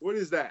 horrors? What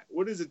is that?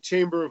 What is a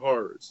chamber of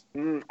horrors?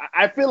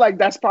 I feel like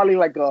that's probably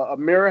like a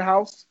mirror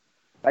house,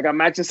 like a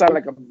match inside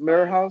like a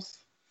mirror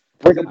house,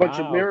 like a bunch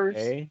of Ah, mirrors.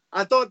 okay.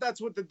 I thought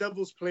that's what the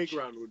Devil's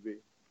Playground would be.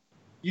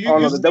 Oh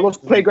no, the Devil's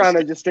Playground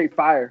is just straight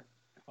fire,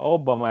 Oh,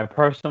 but my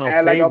personal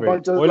and like favorite, a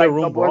bunch of Boiler like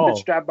Room a bunch Brawl. of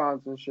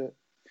strap-ons and shit.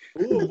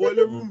 Ooh, a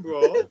boiler room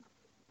brawl.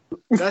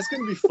 That's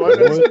gonna be fun. I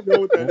just don't know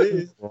what that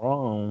is.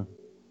 Wrong.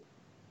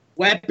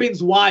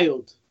 Weapons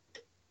Wild.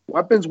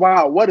 Weapons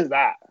Wild, what is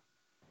that?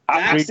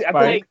 That's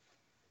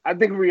I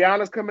think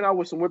Rihanna's coming out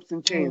with some whips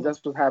and chains. That's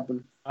what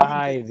happened.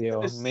 Ay,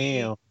 Dios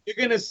mío. You're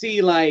gonna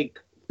see like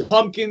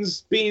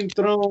pumpkins being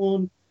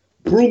thrown,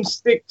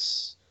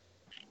 broomsticks,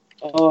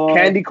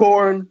 Candy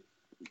corn.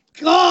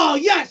 Oh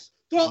yes,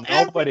 throw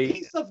Nobody- every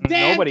piece of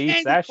damn nobody eats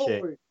candy that corn.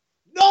 shit.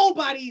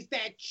 Nobody eats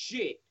that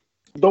shit.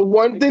 The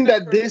one thing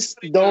Except that for this,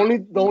 everybody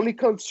the only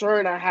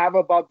concern I have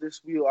about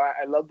this wheel,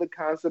 I love the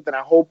concept and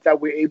I hope that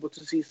we're able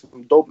to see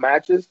some dope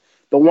matches.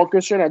 The one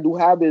concern I do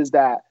have is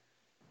that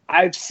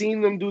I've seen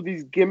them do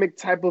these gimmick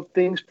type of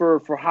things for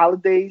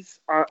holidays.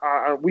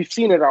 We've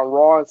seen it on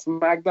Raw and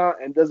SmackDown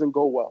and it doesn't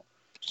go well.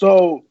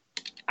 So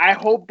I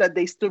hope that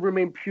they still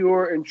remain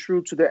pure and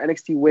true to their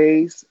NXT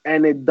ways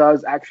and it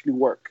does actually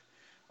work.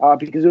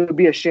 Because it would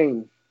be a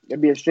shame.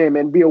 It'd be a shame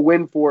and be a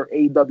win for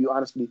AEW,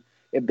 honestly,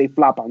 if they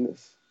flop on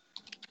this.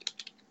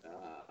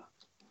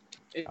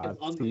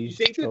 You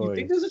think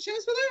there's a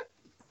chance for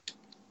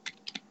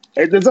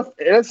that?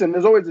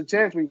 There's always a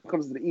chance when it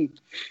comes to the E.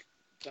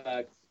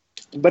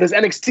 But it's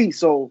NXT,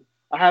 so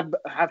I have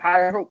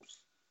higher hopes.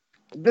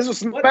 If this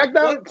was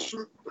SmackDown.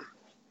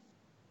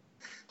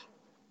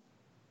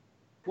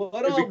 What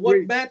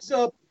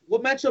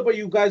matchup are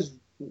you guys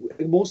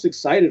most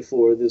excited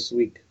for this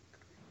week?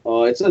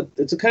 It's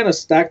a kind of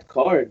stacked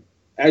card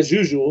as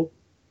usual.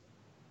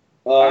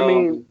 I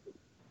mean,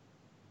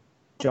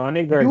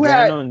 Johnny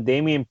Gargano and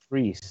Damian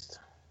Priest.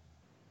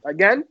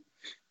 Again?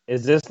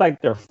 Is this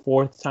like their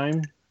fourth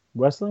time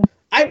wrestling?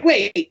 I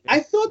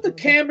thought the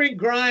Cameron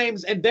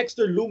Grimes and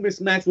Dexter Lumis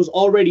match was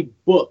already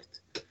booked.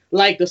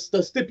 Like the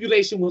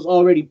stipulation was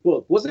already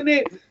booked, wasn't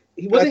it?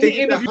 He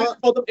interviewed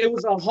told them it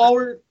was a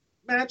horror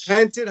match.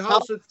 Haunted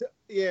House of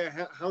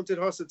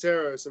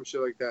Terror or some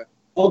shit like that.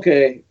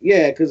 Okay,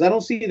 yeah, because I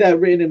don't see that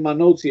written in my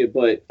notes here,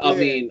 but I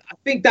mean, I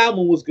think that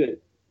one was good.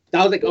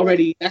 That was like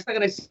already. That's not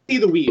gonna see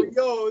the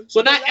wheel.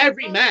 So not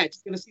every match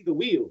is gonna see the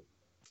wheel.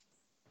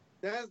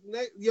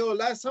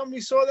 Last time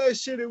we saw that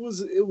shit, it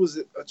was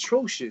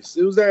atrocious.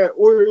 It was that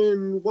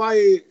Orton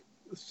Wyatt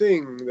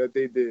thing that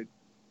they did.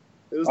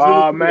 It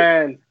was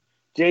man,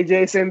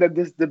 JJ saying that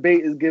this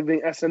debate is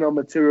giving SNL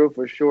material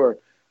for sure.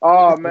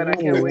 Oh man, I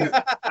can't wait.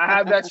 I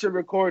have that shit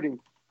recording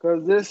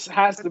because this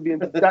has to be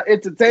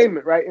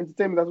entertainment, right?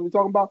 Entertainment. That's what we're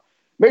talking about.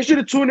 Make sure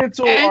to tune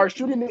into our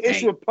Shooting the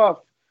Issue with Puff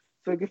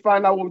so you can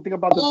find out what we think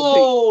about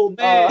the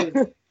debate.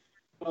 Man.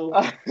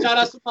 Shout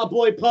out to my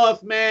boy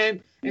Puff,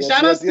 man. And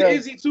shout out to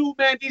Izzy too,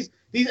 man. These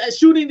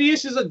Shooting the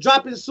Issues are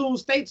dropping soon.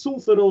 Stay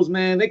tuned for those,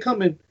 man. They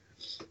coming.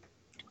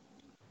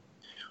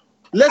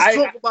 Let's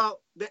talk about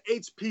the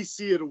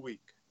HPC of the week.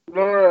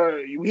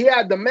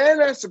 The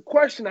man asked a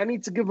question. I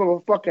need to give him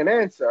a fucking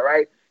answer,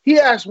 right? He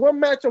asked, what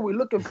match are we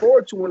looking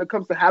forward to when it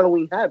comes to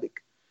Halloween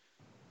Havoc?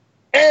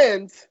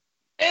 And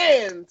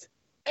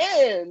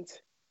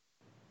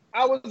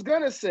I was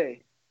gonna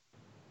say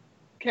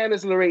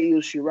Candice LeRae, Io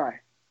Shirai.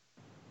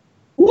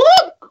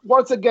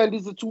 Once again,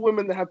 these are two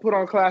women that have put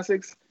on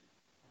classics.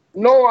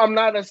 No, I'm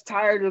not as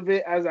tired of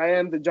it as I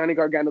am the Johnny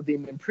Gargano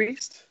Damian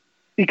Priest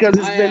because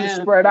it's been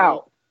spread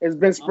out. It's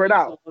been spread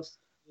out.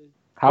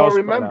 How But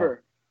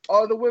remember,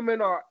 all the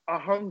women are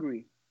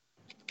hungry.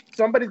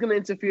 Somebody's going to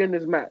interfere in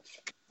this match.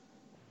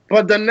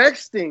 But the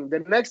next thing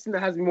that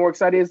has me more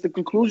excited is the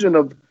conclusion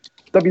of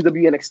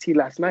WWE NXT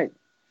last night.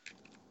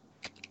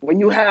 When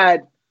you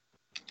had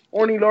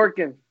Orny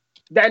Lorcan,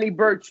 Danny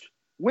Burch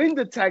win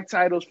the tag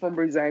titles from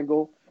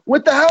Breezango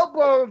with the help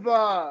of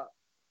a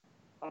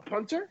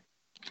punter,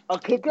 a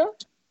kicker,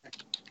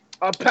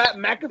 a Pat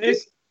McAfee.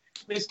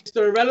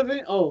 Mr.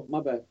 Irrelevant? Oh,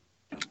 my bad.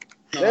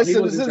 No,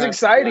 Listen, this is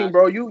exciting,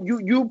 bro.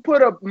 You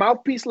put a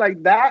mouthpiece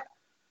like that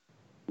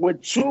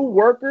with two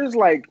workers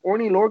like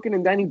Orny Lorcan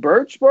and Danny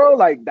Burch, bro.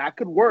 Like that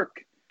could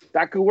work.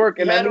 That could work,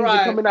 and that means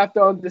they're coming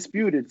after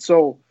Undisputed.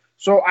 So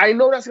I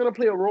know that's gonna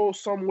play a role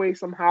some way,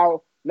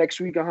 somehow next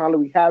week on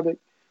Halloween Havoc.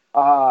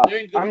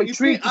 I'm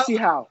intrigued to see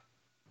how.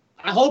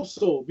 I hope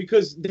so,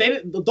 because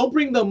they don't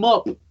bring them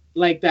up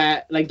like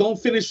that. Like, don't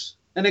finish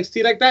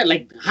NXT like that,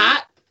 like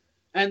hot,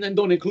 and then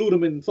don't include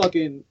them in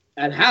fucking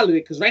at Halloween,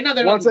 because right now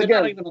they're not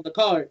even on the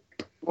card.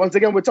 Once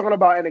again, we're talking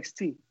about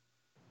NXT,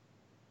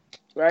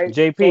 right?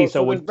 JP,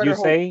 so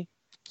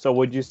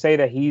would you say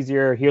that he's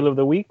your heel of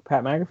the week,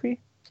 Pat McAfee?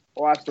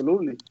 Oh,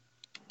 absolutely.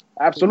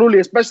 Absolutely.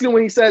 Especially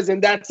when he says,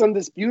 and that's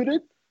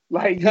undisputed.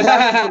 Like, you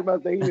have to put him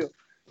as the heel.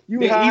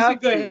 He's in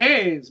good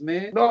hands,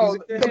 man. No,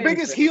 the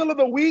biggest heel of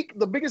the week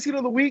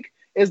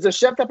is the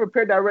chef that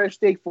prepared that rare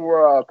steak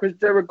for Chris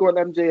Jericho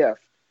and MJF.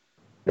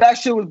 That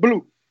shit was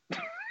blue.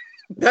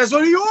 That's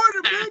what he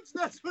ordered, bitch.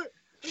 That's what.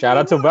 Shout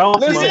out to Bells.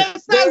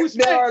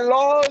 There are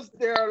laws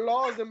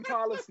and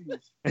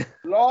policies.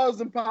 Laws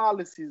and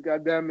policies,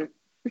 goddammit.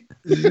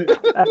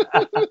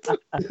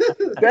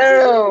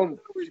 Damn.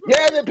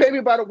 Yeah, they pay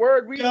me by the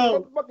word. Read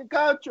the fucking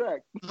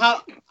contract.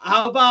 How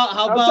about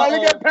I'm trying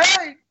to get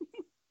paid.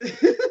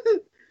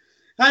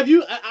 Are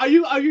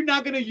you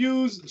not gonna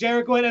use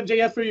Jericho and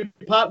MJF for your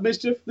pop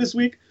mischief this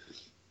week?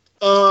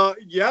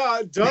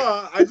 Yeah,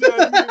 duh. I mean,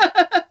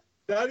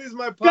 that is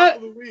my pop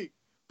of the week.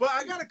 But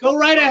I gotta go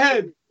right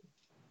ahead.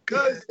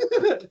 Because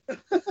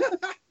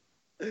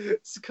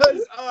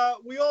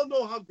we all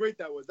know how great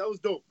that was. That was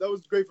dope. That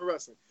was great for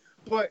wrestling.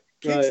 But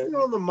Kingston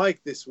on the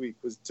mic this week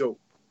was dope.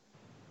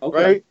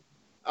 Okay. Right?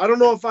 I don't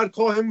know if I'd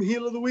call him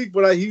heel of the week,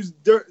 but he was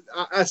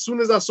as soon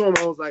as I saw him,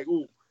 I was like,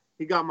 ooh,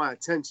 he got my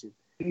attention.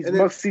 He's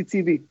must-see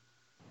TV.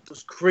 It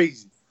was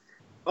crazy.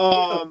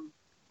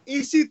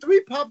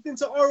 EC3 popped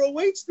into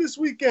ROH this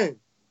weekend.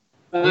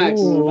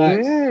 Nice.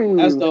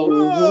 That's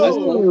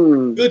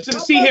dope. Good to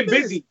see him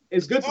busy.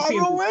 It's good to see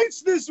him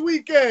ROH this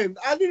weekend.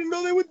 I didn't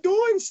know they were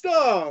doing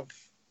stuff.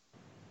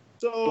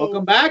 So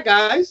welcome back,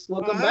 guys.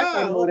 Welcome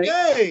back.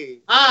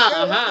 Okay.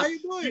 How you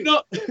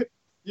doing?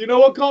 You know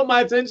what caught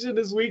my attention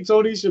this week?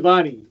 Tony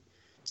Schiavone.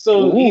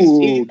 So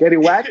he's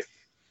getting whacked.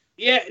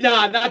 Yeah,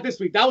 not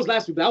this week. That was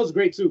last week. That was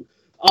great too.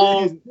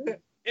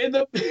 In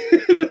the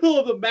middle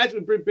of the match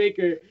with Britt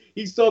Baker,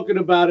 he's talking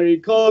about her. He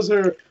calls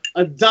her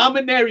a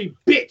dominary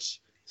bitch.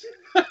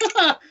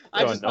 I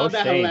just found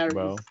that hilarious.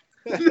 Bro.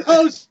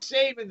 No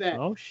shame in that.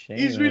 No shame.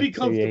 He's really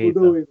comfortable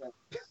doing that.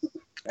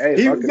 Hey,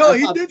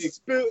 he did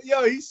spit.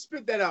 He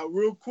spit that out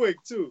real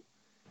quick too.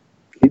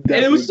 And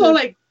it was so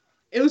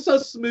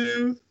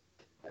smooth.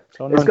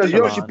 It's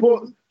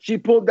because she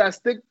pulled that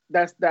stick,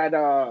 that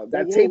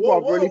tape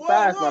off really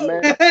fast, my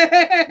man.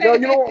 You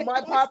know what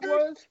my pop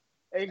was?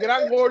 A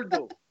Gran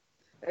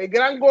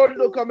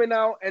Gordo coming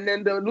out, and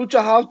then the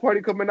Lucha House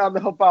Party coming out to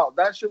help out.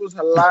 That shit was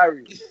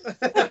hilarious.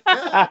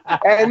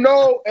 And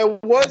no,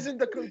 it wasn't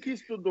the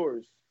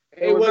Conquistadors.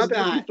 It was not the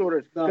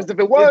Conquistadors. Because if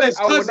it was,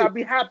 I would not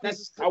be happy.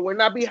 I would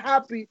not be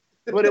happy.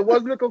 But it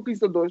wasn't the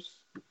Conquistadors.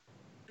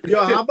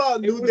 Yo, how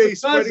about New Day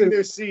spreading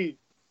their seed?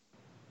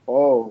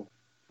 Oh.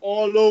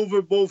 All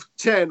over both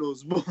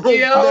channels.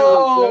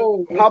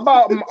 Yo, how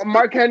about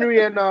Mark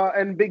Henry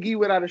and Big E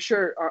without a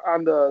shirt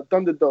on the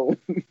Thunderdome,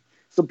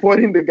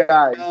 supporting the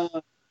guys?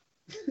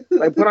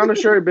 Like, put on a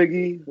shirt, Big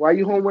E. Why are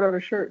you home without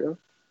a shirt? Yo?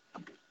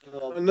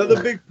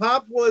 Another big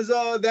pop was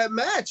that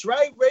match,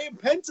 right? Ray and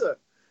Penta.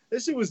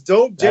 This shit was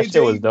dope. That JJ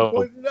shit was dope.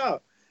 Pointed it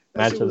out.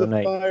 Match of the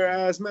night. Fire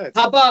ass match.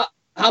 How about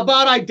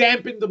I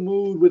dampened the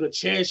mood with a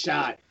chair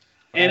shot,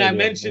 and I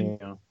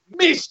mentioned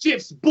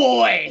Mischief's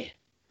boy.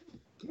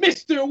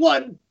 Mr.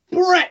 One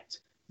Bret,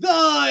 the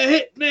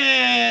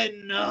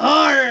Hitman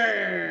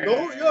Hart.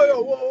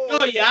 Whoa.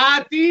 Oh,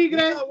 yeah,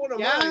 Tigre.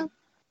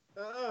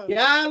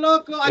 Yeah,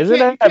 loco.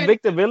 Isn't that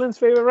Victor Villain's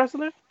favorite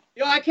wrestler?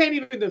 Yo, I can't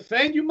even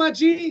defend you, my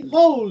G.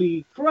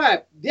 Holy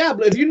crap. Yeah,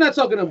 but if you're not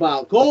talking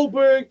about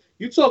Goldberg,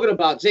 you're talking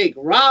about Jake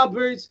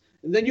Roberts,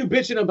 and then you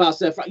bitching about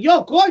Seth Rollins.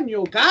 Yo,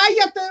 coño,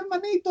 cállate,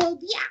 manito.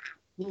 Yeah.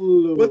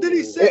 What did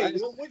he say?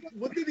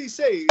 What did he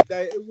say?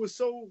 That it was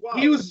so wild.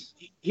 He was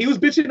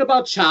bitching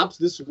about chops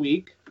this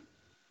week.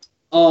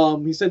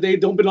 He said they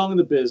don't belong in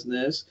the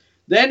business.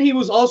 Then he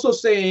was also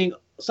saying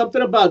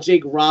something about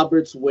Jake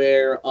Roberts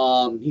where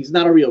he's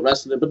not a real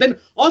wrestler. But then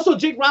also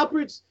Jake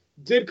Roberts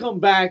did come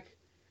back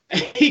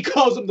and he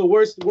calls him the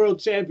worst world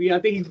champion. I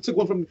think he took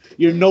one from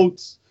your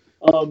notes,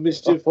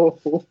 Mischief.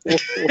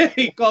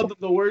 He called him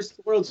the worst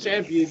world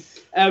champion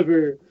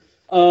ever.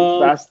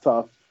 That's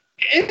tough.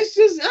 It's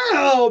just,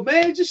 oh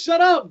man, just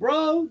shut up,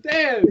 bro.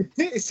 Damn.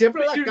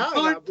 Siempre la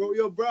caga, bro.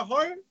 Yo, Bret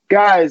Hart.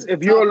 Guys,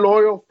 if you're a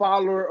loyal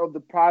follower of the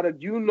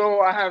product, you know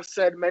I have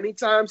said many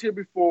times here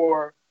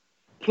before,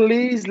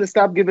 please let's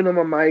stop giving him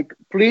a mic.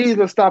 Please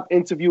let's stop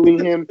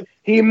interviewing him.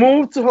 He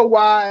moved to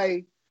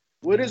Hawaii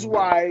with his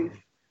wife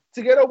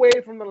to get away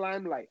from the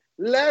limelight.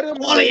 Let him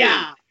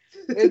live.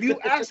 If you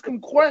ask him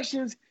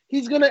questions,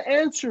 he's going to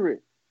answer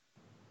it.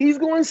 He's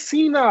going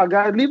senile,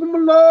 guys. Leave him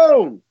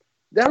alone.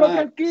 Déjalo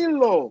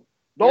tranquilo.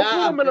 Don't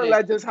put him in a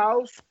Legends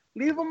house.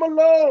 Leave him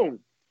alone.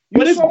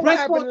 You saw what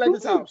happened in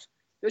Legends house.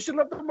 They should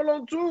let him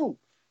alone too.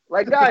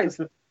 Like, guys,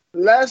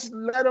 let's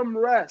let him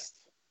rest.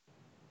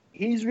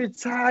 He's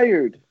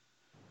retired.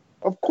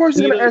 Of course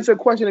he's going to answer a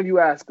question if you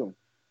ask him.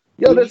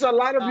 Yo, there's a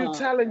lot of new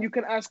talent you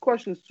can ask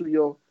questions to,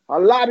 yo. A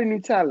lot of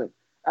new talent.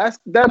 Ask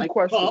them like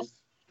questions. Puff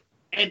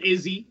and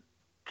Izzy.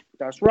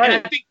 That's right.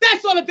 And I think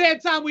that's all the damn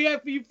time we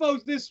have for you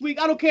folks this week.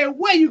 I don't care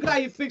where you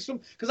got your fix from,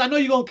 because I know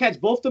you're going to catch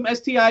both them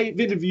STI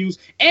interviews,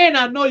 and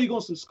I know you're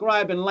going to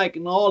subscribe and like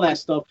and all that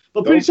stuff.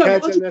 But pretty sure, why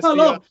don't you tell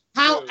them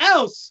how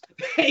else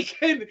they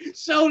can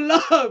show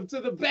love to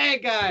the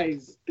bad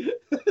guys?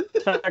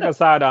 Check us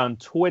out on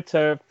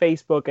Twitter,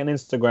 Facebook, and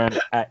Instagram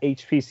at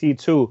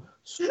HPC2.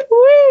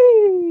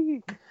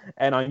 Sweet!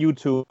 And on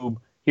YouTube,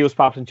 Heels,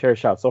 Pops, and Chair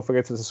Shots. Don't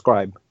forget to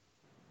subscribe.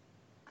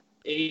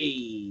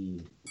 Hey.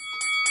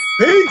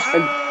 Peace.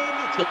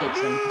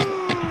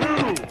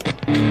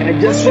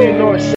 And just so you know,